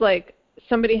feels like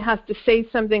somebody has to say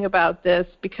something about this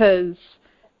because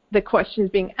the question is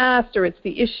being asked or it's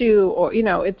the issue, or, you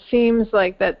know, it seems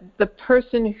like that the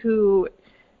person who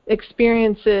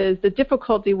experiences the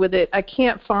difficulty with it, I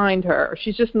can't find her.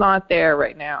 She's just not there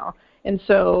right now. And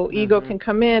so ego can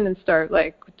come in and start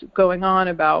like going on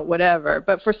about whatever.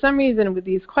 But for some reason with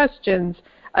these questions,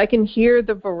 I can hear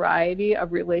the variety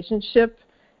of relationship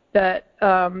that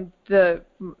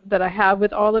that I have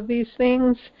with all of these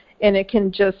things, and it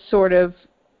can just sort of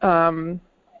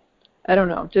I don't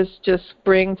know, just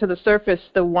bring to the surface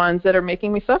the ones that are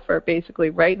making me suffer,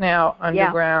 basically, right now,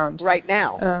 underground. Right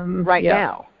now.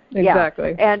 Now.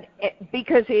 Exactly. Yeah. And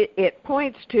because it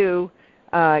points to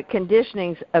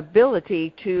conditioning's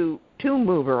ability to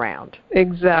move around.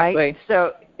 Exactly. Right?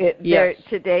 So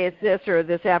today it's this, or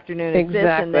this afternoon it's this,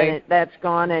 and then that's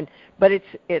gone. But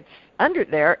it's under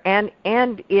there, and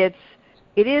it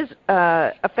is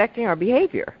affecting our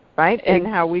behavior, right, and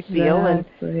how we feel and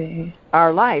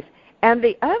our life. And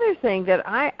the other thing that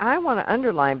I want to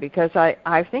underline, because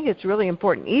I think it's really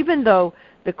important, even though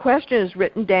the question is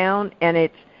written down and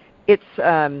it's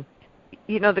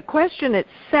the question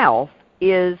itself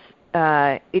is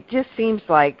it just seems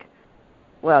like,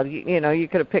 well, you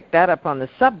could have picked that up on the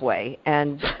subway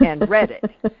and read it,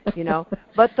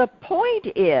 But the point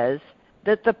is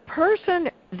that the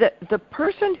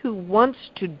person who wants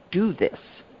to do this,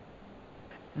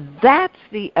 that's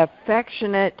the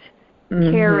affectionate,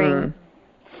 caring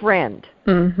friend.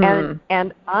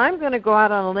 And I'm going to go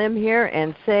out on a limb here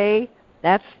and say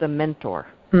that's the mentor.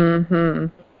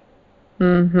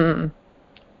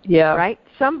 Yeah. Right?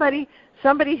 Somebody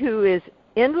who is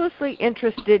endlessly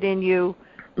interested in you,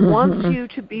 wants you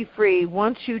to be free,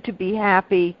 wants you to be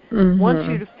happy, wants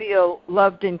you to feel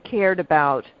loved and cared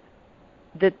about.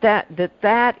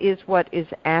 That is what is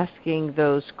asking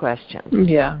those questions.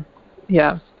 Yeah.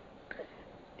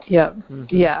 Yep.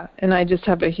 Yeah, and I just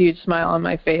have a huge smile on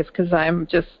my face because I'm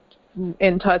just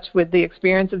in touch with the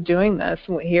experience of doing this,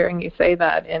 hearing you say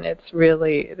that, and it's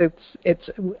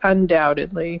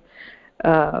undoubtedly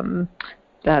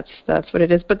that's what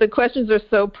it is. But the questions are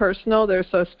so personal; they're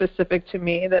so specific to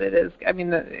me that it is. I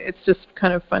mean, it's just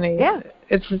kind of funny. Yeah.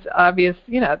 It's just obvious,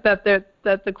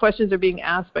 that the questions are being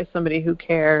asked by somebody who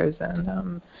cares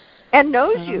and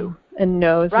knows you and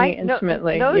knows right? me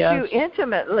intimately. Knows yes. you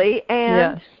intimately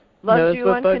and yes. loves knows you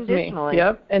what unconditionally. Me.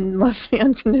 Yep, and loves me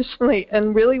unconditionally,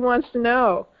 and really wants to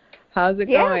know how's it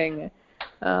going.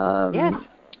 Yes.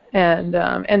 And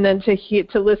then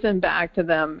to listen back to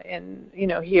them and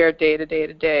hear day to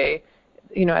day.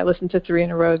 I listened to 3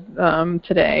 in a row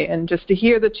today, and just to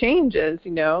hear the changes.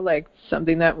 Like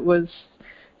something that was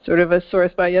sort of a sore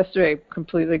spot yesterday,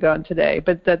 completely gone today.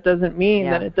 But that doesn't mean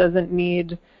that it doesn't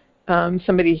need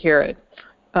somebody to hear it.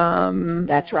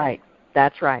 That's right.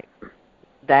 That's right.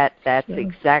 That's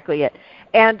exactly it.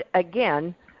 And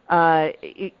again,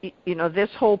 this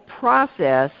whole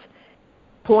process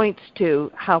points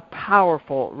to how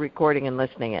powerful recording and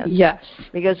listening is. Yes.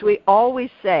 Because we always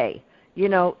say,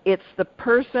 it's the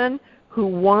person who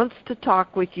wants to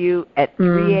talk with you at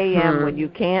 3 a.m. when you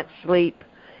can't sleep,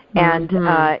 and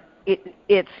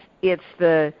it's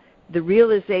the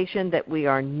realization that we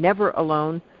are never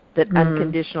alone, that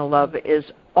unconditional love is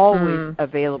always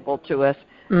available to us.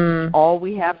 All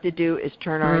we have to do is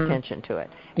turn our attention to it.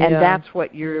 And that's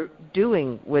what you're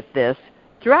doing with this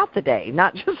throughout the day,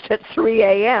 not just at 3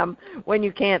 a.m. when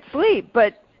you can't sleep,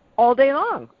 but all day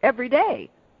long, every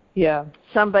day. Yeah.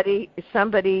 Somebody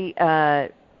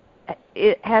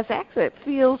it has access,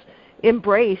 feels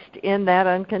embraced in that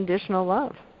unconditional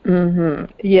love.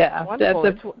 Yeah.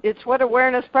 Wonderful. It's what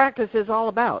awareness practice is all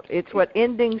about. It's what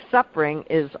ending suffering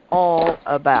is all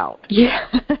about.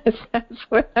 Yes, that's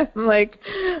what I'm like.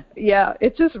 Yeah,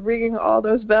 it's just ringing all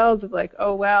those bells of like,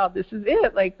 oh wow, this is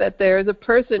it. Like that there's a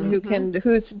person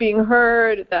who's being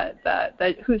heard,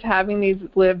 that who's having these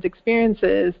lived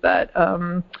experiences, that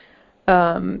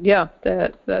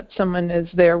that someone is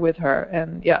there with her,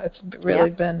 and it's really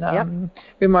been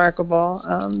remarkable.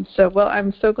 So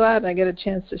I'm so glad I get a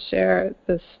chance to share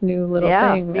this new little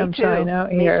thing I'm trying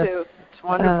out here. Me too. It's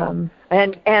wonderful.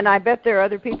 And I bet there are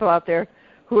other people out there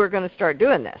who are going to start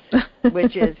doing this,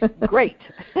 which is great.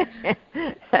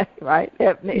 Right?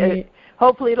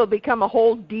 Hopefully it'll become a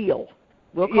whole deal.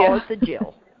 We'll call it the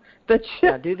Jill. The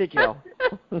Jill. Now do the Jill.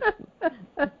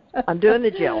 I'm doing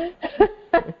the Jill.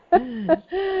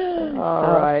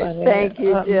 All right. Funny. Thank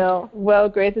you, Jill. Well,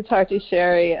 great to talk to you,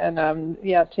 Sherry. And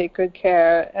take good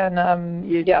care. And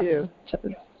you too.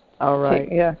 All right.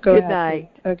 Go good happy.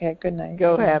 Night. Okay. Good night.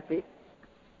 Go happy.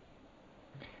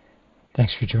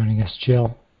 Thanks for joining us,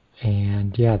 Jill.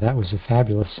 And that was a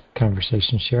fabulous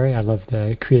conversation, Sherry. I love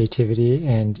the creativity,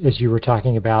 and as you were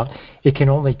talking about, it can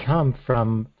only come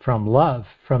from love,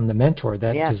 from the mentor,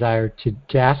 that desire to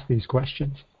ask these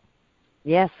questions.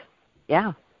 Yes.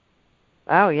 Yeah.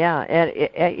 Oh, yeah. And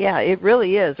it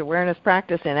really is awareness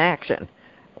practice in action.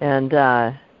 And,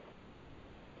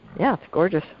 it's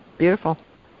gorgeous. Beautiful.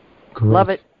 Great. Love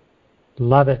it.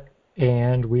 Love it.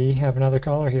 And we have another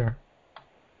caller here.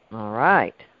 All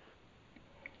right.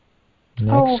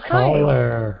 Next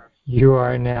caller. You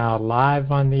are now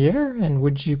live on the air, and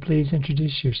would you please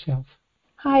introduce yourself?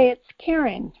 Hi, it's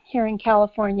Karen here in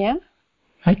California.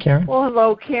 Hi, Karen. Well,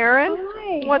 hello, Karen.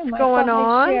 Hi. What's going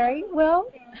on? Sherry.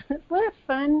 Well, what a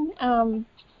fun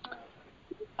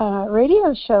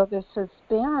radio show this has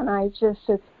been.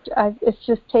 It's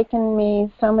just taken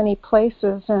me so many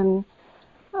places, and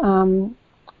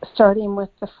starting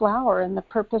with the flower and the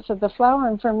purpose of the flower,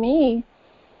 and for me,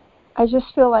 I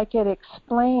just feel like it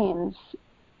explains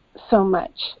so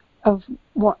much of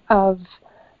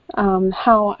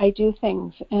how I do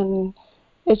things, and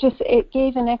it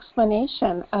gave an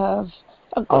explanation of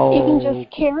even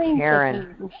just caring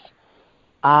for things.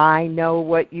 I know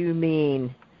what you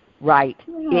mean. Right.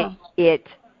 Yeah. It's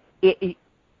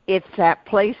that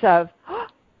place of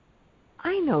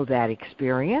I know that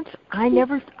experience. I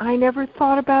never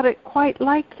thought about it quite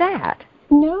like that.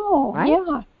 No. Right?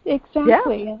 Yeah.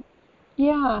 Exactly.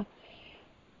 Yeah.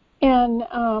 And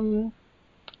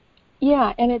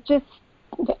and it just,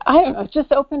 I don't know, it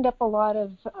just opened up a lot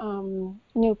of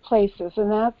new places,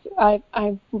 and I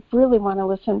really want to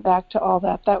listen back to all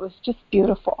that. That was just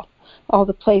beautiful. All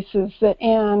the places that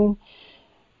Anne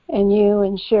and you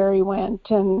and Sherry went,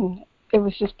 and it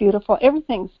was just beautiful.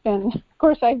 Everything's been, of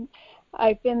course,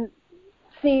 I've been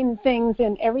seeing things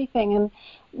in everything, and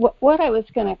what I was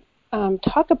going to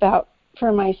talk about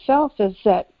for myself is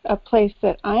that a place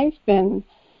that I've been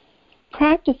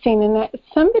practicing, and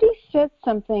somebody said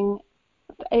something.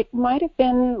 It might have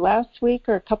been last week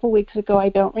or a couple weeks ago. I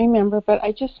don't remember, but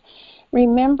I just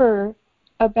remember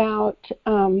about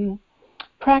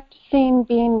practicing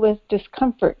being with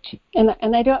discomfort, and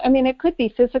I don't. I mean, it could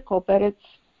be physical, but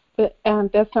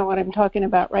that's not what I'm talking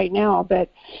about right now.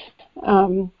 But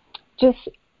just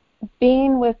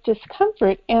being with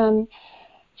discomfort, and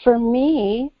for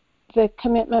me, the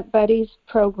Commitment Buddies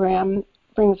program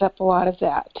brings up a lot of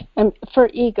that. And for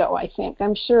ego, I think.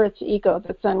 I'm sure it's ego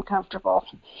that's uncomfortable.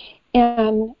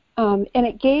 And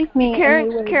it gave me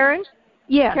Karen?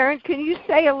 Yeah. Karen, can you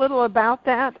say a little about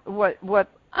that?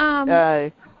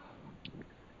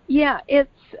 Yeah, it's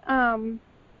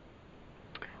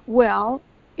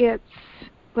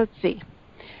let's see.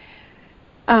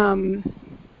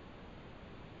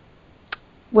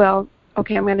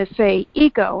 Okay, I'm going to say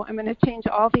ego. I'm going to change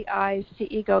all the I's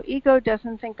to ego. Ego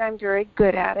doesn't think I'm very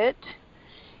good at it.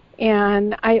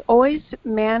 And I always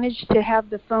manage to have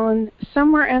the phone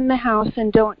somewhere in the house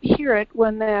and don't hear it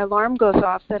when the alarm goes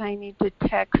off that I need to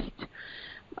text,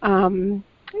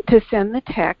 to send the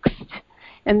text,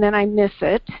 and then I miss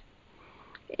it.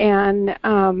 And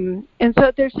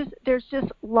so there's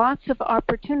just lots of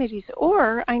opportunities.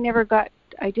 Or I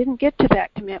didn't get to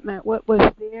that commitment. What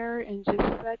was there, and just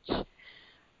such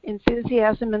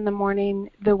enthusiasm in the morning,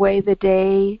 the way the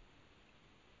day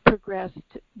progressed,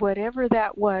 whatever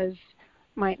that was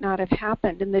might not have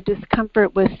happened. And the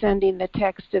discomfort was sending the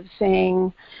text of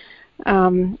saying,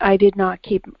 I didn't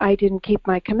keep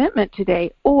my commitment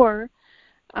today, or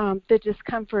the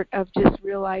discomfort of just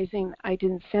realizing I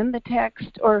didn't send the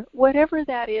text, or whatever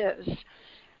that is.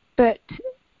 But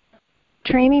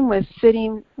training was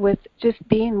sitting with, just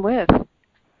being with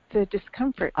the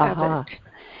discomfort of it.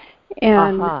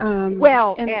 And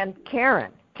and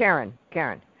Karen,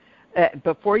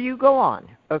 before you go on,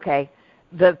 okay,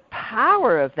 the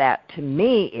power of that to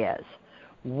me is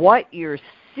what you're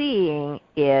seeing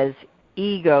is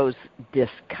ego's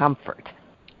discomfort.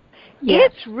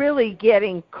 Yes. It's really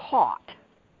getting caught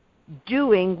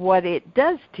doing what it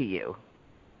does to you,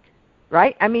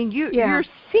 right? I mean, you're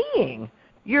seeing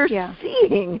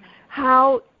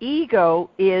how ego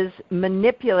is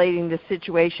manipulating the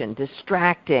situation,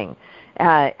 distracting,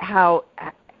 right?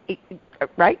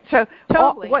 So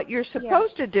totally. What you're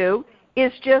supposed to do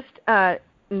is just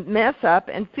mess up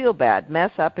and feel bad,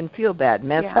 mess up and feel bad,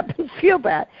 mess up and feel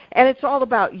bad. And it's all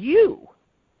about you.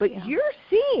 But you're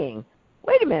seeing,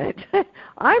 wait a minute,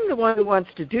 I'm the one who wants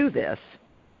to do this.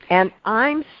 And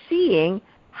I'm seeing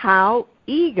how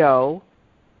ego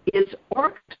is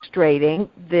orchestrating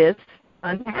this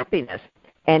unhappiness.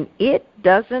 And it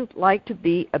doesn't like to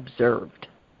be observed.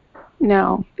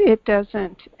 No, it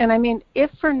doesn't. And I mean,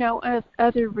 if for no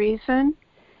other reason,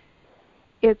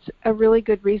 it's a really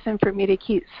good reason for me to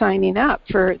keep signing up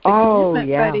for the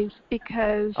Commitment Buddies,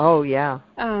 because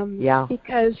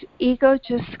because ego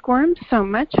just squirms so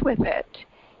much with it.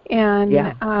 And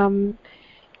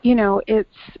it's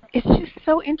just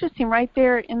so interesting right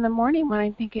there in the morning when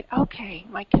I'm thinking, okay,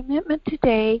 my commitment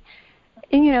today,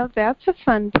 and that's a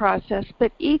fun process,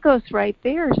 but ego's right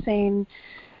there saying,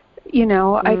 you're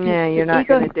not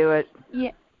going to do it.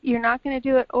 Yeah, you're not going to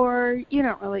do it, or you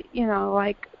don't really,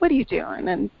 like, what are you doing?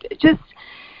 And just,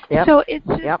 so it's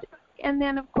just, and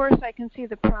then of course I can see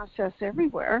the process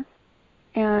everywhere,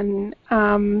 and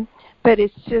but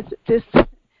it's just this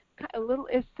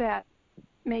it's that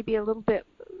maybe a little bit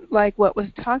like what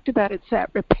was talked about. It's that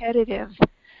repetitive.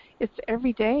 It's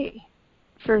every day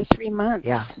for 3 months,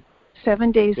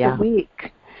 7 days a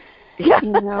week.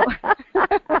 Ego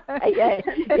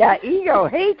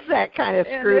hates that kind of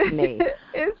scrutiny.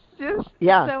 It's just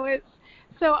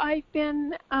so I've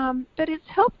been but it's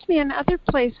helped me in other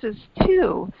places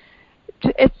too.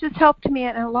 It's just helped me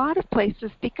in a lot of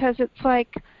places, because it's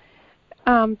like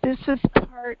this is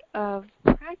part of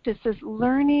practice, is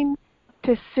learning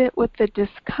to sit with the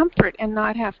discomfort and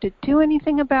not have to do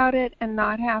anything about it, and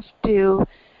not have to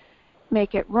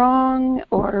make it wrong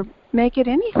or make it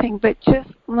anything, but just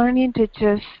learning to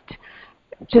just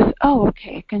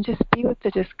okay, I can just be with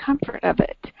the discomfort of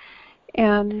it.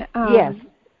 And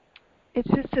it's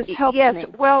helped me.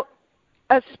 Well,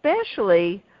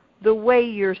 especially the way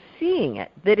you're seeing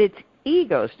it, that it's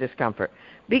ego's discomfort.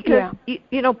 Because,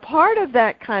 part of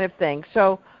that kind of thing,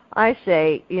 so I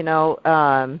say,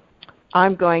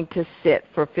 I'm going to sit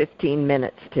for 15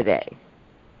 minutes today.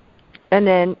 And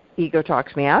then ego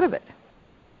talks me out of it.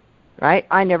 Right?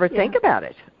 I never think about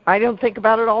it. I don't think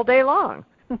about it all day long.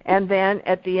 And then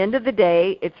at the end of the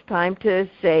day, it's time to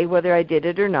say whether I did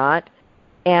it or not,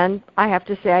 and I have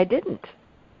to say I didn't.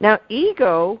 Now,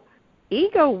 ego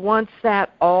ego wants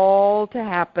that all to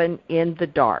happen in the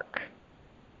dark,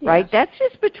 right? That's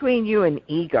just between you and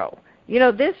ego.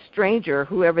 This stranger,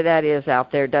 whoever that is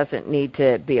out there, doesn't need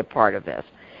to be a part of this.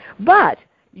 But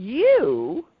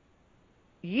you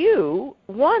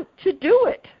want to do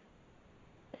it.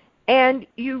 And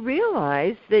you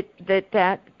realize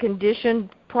that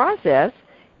conditioned process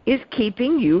is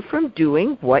keeping you from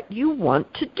doing what you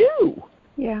want to do.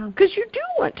 Yeah. Because you do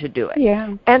want to do it.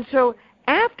 Yeah. And so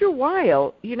after a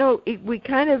while,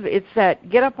 it's that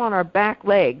get up on our back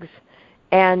legs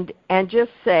and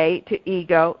just say to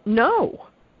ego, no,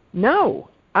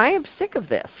 I am sick of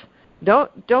this.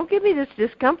 Don't give me this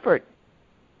discomfort,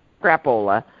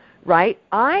 crapola, right?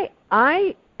 I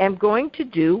am going to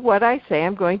do what I say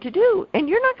I'm going to do, and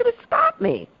you're not going to stop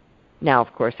me. Now,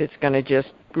 of course, it's going to just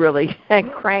really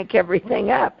crank everything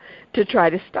up to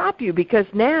try to stop you, because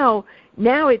now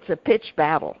it's a pitched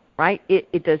battle, right?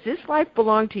 Does this life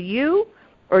belong to you,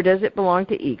 or does it belong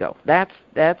to ego?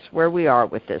 That's where we are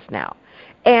with this now.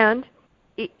 And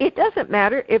it doesn't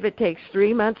matter if it takes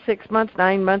 3 months, 6 months,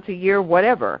 9 months, a year,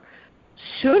 whatever.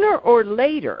 Sooner or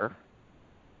later,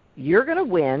 you're going to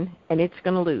win and it's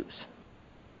going to lose.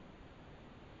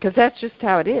 Because that's just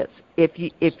how it is.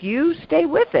 If you stay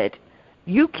with it,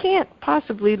 you can't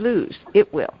possibly lose.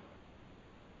 It will.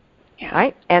 Yeah.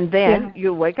 Right? And then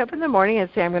you'll wake up in the morning and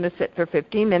say, I'm going to sit for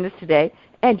 15 minutes today,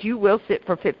 and you will sit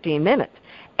for 15 minutes.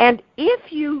 And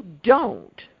if you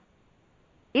don't,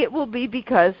 it will be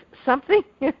because something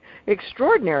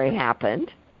extraordinary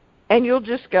happened, and you'll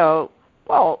just go,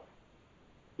 well,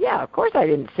 yeah, of course I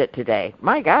didn't sit today.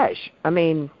 My gosh. I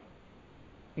mean,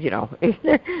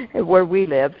 where we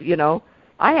live,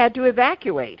 I had to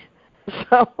evacuate.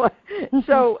 So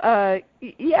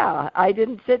yeah, I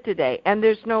didn't sit today. And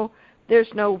there's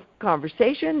no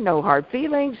conversation, no hard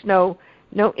feelings, no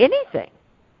anything.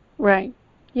 Right.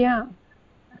 Yeah.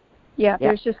 Yeah,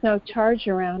 there's just no charge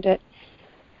around it.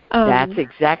 That's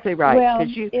exactly right.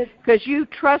 Because you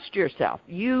trust yourself.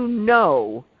 You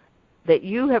know that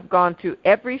you have gone through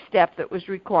every step that was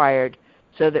required,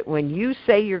 so that when you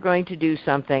say you're going to do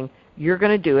something, you're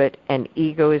going to do it, and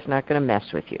ego is not going to mess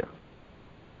with you.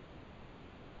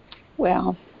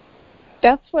 Well,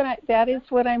 that is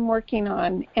what I'm working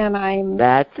on, and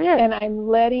that's it. And I'm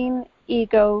letting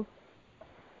ego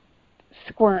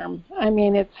squirm. I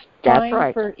mean, it's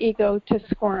time for ego to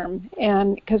squirm,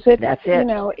 and because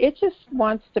it just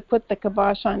wants to put the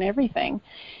kibosh on everything.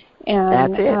 And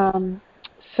that's it.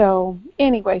 So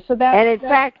anyway, and in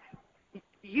fact,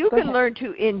 you can learn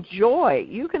to enjoy.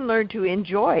 You can learn to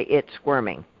enjoy it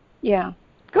squirming. Yeah.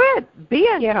 Go ahead. Be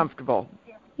uncomfortable.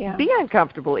 Yeah. Be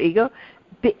uncomfortable, ego.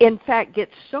 In fact, get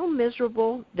so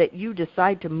miserable that you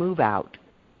decide to move out.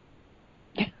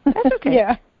 That's okay.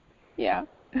 Yeah. Yeah.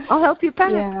 I'll help you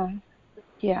pack. Yeah.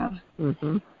 Yeah.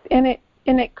 Mm-hmm.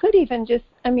 And it could even just,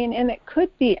 it could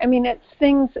be, it's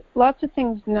things, lots of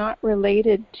things not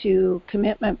related to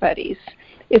commitment buddies.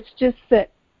 It's just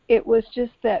that, it was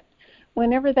just that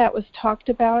whenever that was talked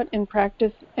about in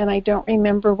practice, and I don't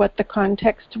remember what the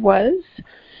context was,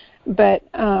 but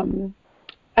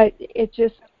that's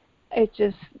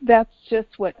just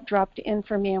what dropped in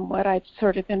for me and what I've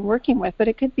sort of been working with. But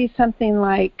it could be something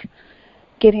like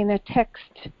getting a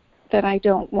text that I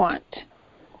don't want,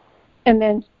 and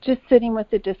then just sitting with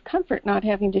the discomfort, not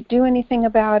having to do anything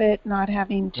about it, not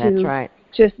having to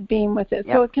just being with it.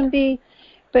 Yep. So it can be,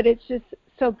 but it's just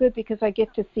so good because I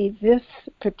get to see this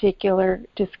particular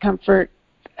discomfort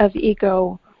of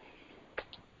ego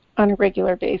on a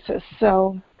regular basis.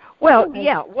 So, well,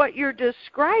 yeah, what you're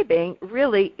describing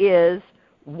really is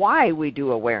why we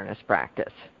do awareness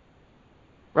practice,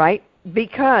 right?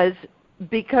 Because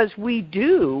we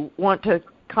do want to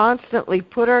constantly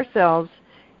put ourselves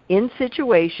in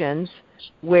situations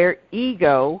where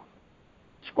ego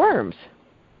squirms,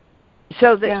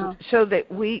 so that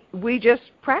we just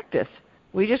practice.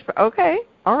 We just, okay,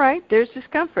 all right, there's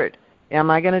discomfort. Am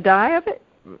I going to die of it?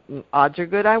 Odds are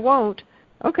good I won't.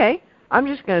 Okay, I'm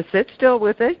just going to sit still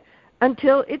with it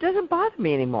until it doesn't bother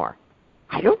me anymore.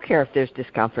 I don't care if there's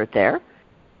discomfort there.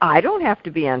 I don't have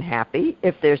to be unhappy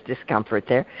if there's discomfort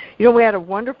there. We had a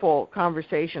wonderful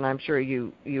conversation, I'm sure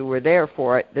you were there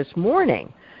for it this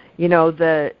morning,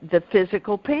 the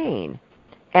physical pain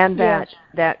and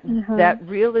that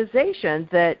realization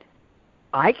that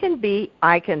I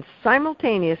can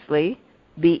simultaneously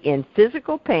be in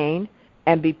physical pain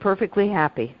and be perfectly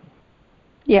happy.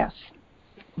 Yes.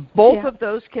 Both of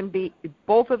those can be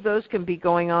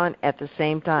going on at the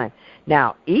same time.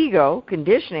 Now, ego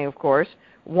conditioning, of course,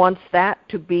 wants that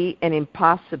to be an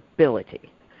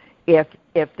impossibility. If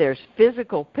there's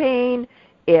physical pain,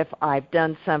 if I've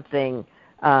done something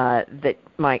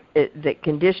that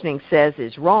conditioning says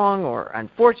is wrong or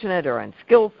unfortunate or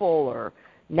unskillful or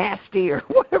nasty or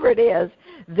whatever it is,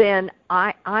 then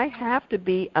I have to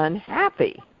be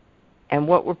unhappy. And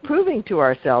what we're proving to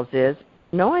ourselves is,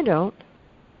 no, I don't.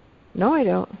 No, I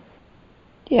don't.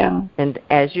 Yeah. And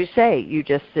as you say, you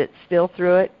just sit still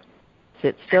through it.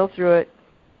 Sit still through it.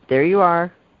 There you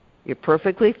are. You're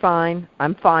perfectly fine.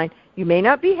 I'm fine. You may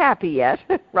not be happy yet,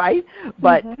 right?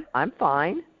 But I'm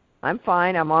fine. I'm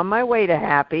fine. I'm on my way to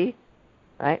happy.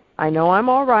 Right? I know I'm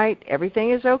all right.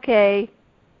 Everything is okay.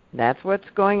 That's what's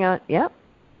going on. Yep.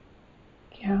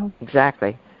 Yeah.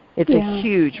 Exactly. It's a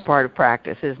huge part of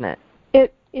practice, isn't it?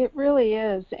 It really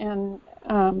is, and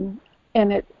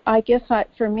it. I guess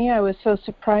for me, I was so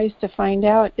surprised to find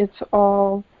out it's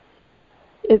all.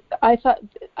 I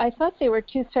thought they were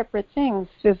two separate things: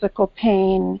 physical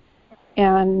pain,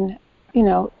 and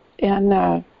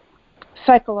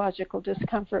psychological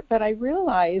discomfort. But I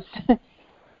realized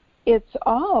it's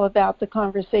all about the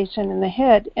conversation in the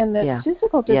head, and the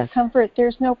physical discomfort.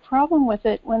 There's no problem with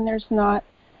it when there's not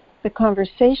the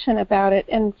conversation about it.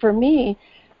 And for me,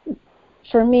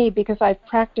 because I've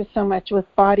practiced so much with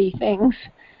body things,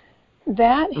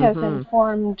 that has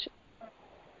informed,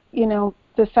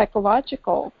 the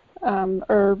psychological,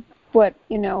 or what,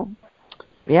 I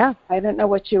don't know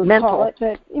what you would call it,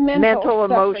 but mental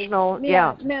emotional,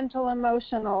 mental,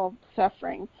 emotional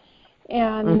suffering.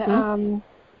 And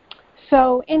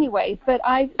so anyway,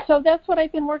 so that's what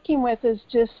I've been working with, is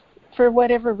just, for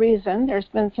whatever reason, there's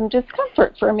been some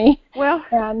discomfort for me. Well,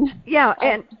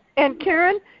 and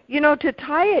Karen, to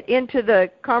tie it into the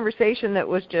conversation that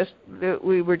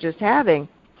we were just having,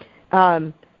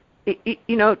 to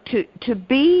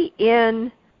be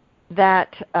in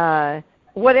that,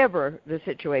 whatever the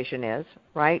situation is,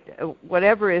 right?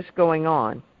 Whatever is going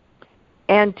on,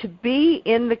 and to be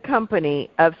in the company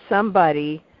of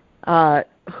somebody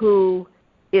who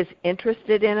is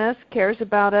interested in us, cares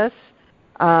about us,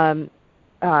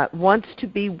 wants to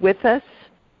be with us.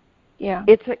 Yeah.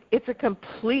 It's a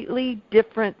completely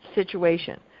different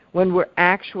situation when we're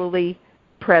actually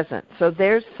present. So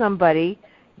there's somebody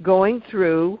going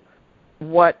through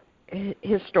what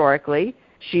historically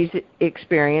she's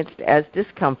experienced as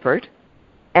discomfort,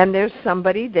 and there's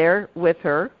somebody there with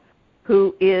her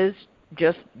who is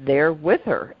just there with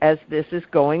her as this is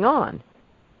going on.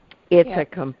 It's a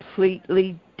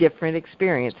completely different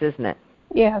experience, isn't it?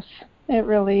 Yes, it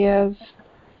really is.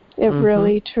 It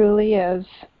really, truly is.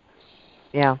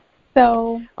 Yeah.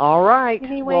 So. All right.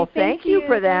 Anyway, well, thank you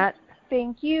for that.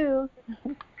 Thank you.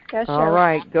 All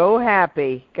right. Go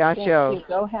happy. Thank you.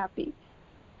 Go happy.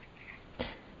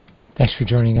 Thanks for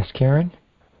joining us, Karen.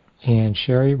 And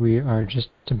Sherry, we are just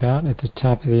about at the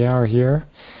top of the hour here.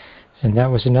 And that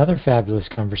was another fabulous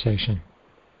conversation.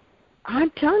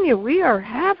 I'm telling you, we are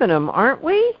having them, aren't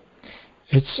we?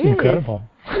 It's incredible.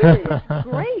 It is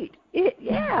great.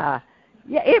 Yeah,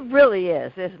 it really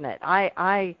is, isn't it?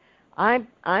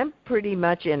 I'm pretty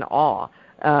much in awe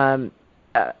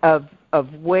of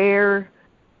where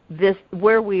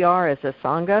we are as a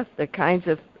Sangha, the kinds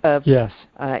of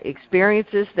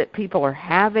experiences that people are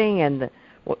having, and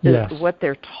what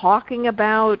they're talking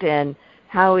about, and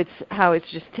how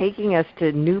it's just taking us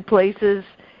to new places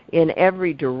in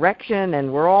every direction,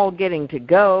 and we're all getting to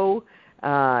go.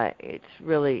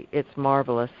 It's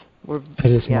marvelous. It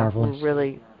is marvelous. We're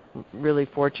really, really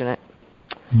fortunate.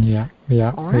 Yeah,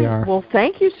 all right. We are. Well,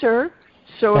 thank you, sir.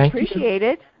 Thank appreciate you.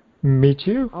 it. Me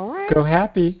too. All right. Go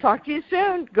happy. Talk to you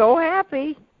soon. Go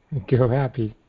happy. Go happy.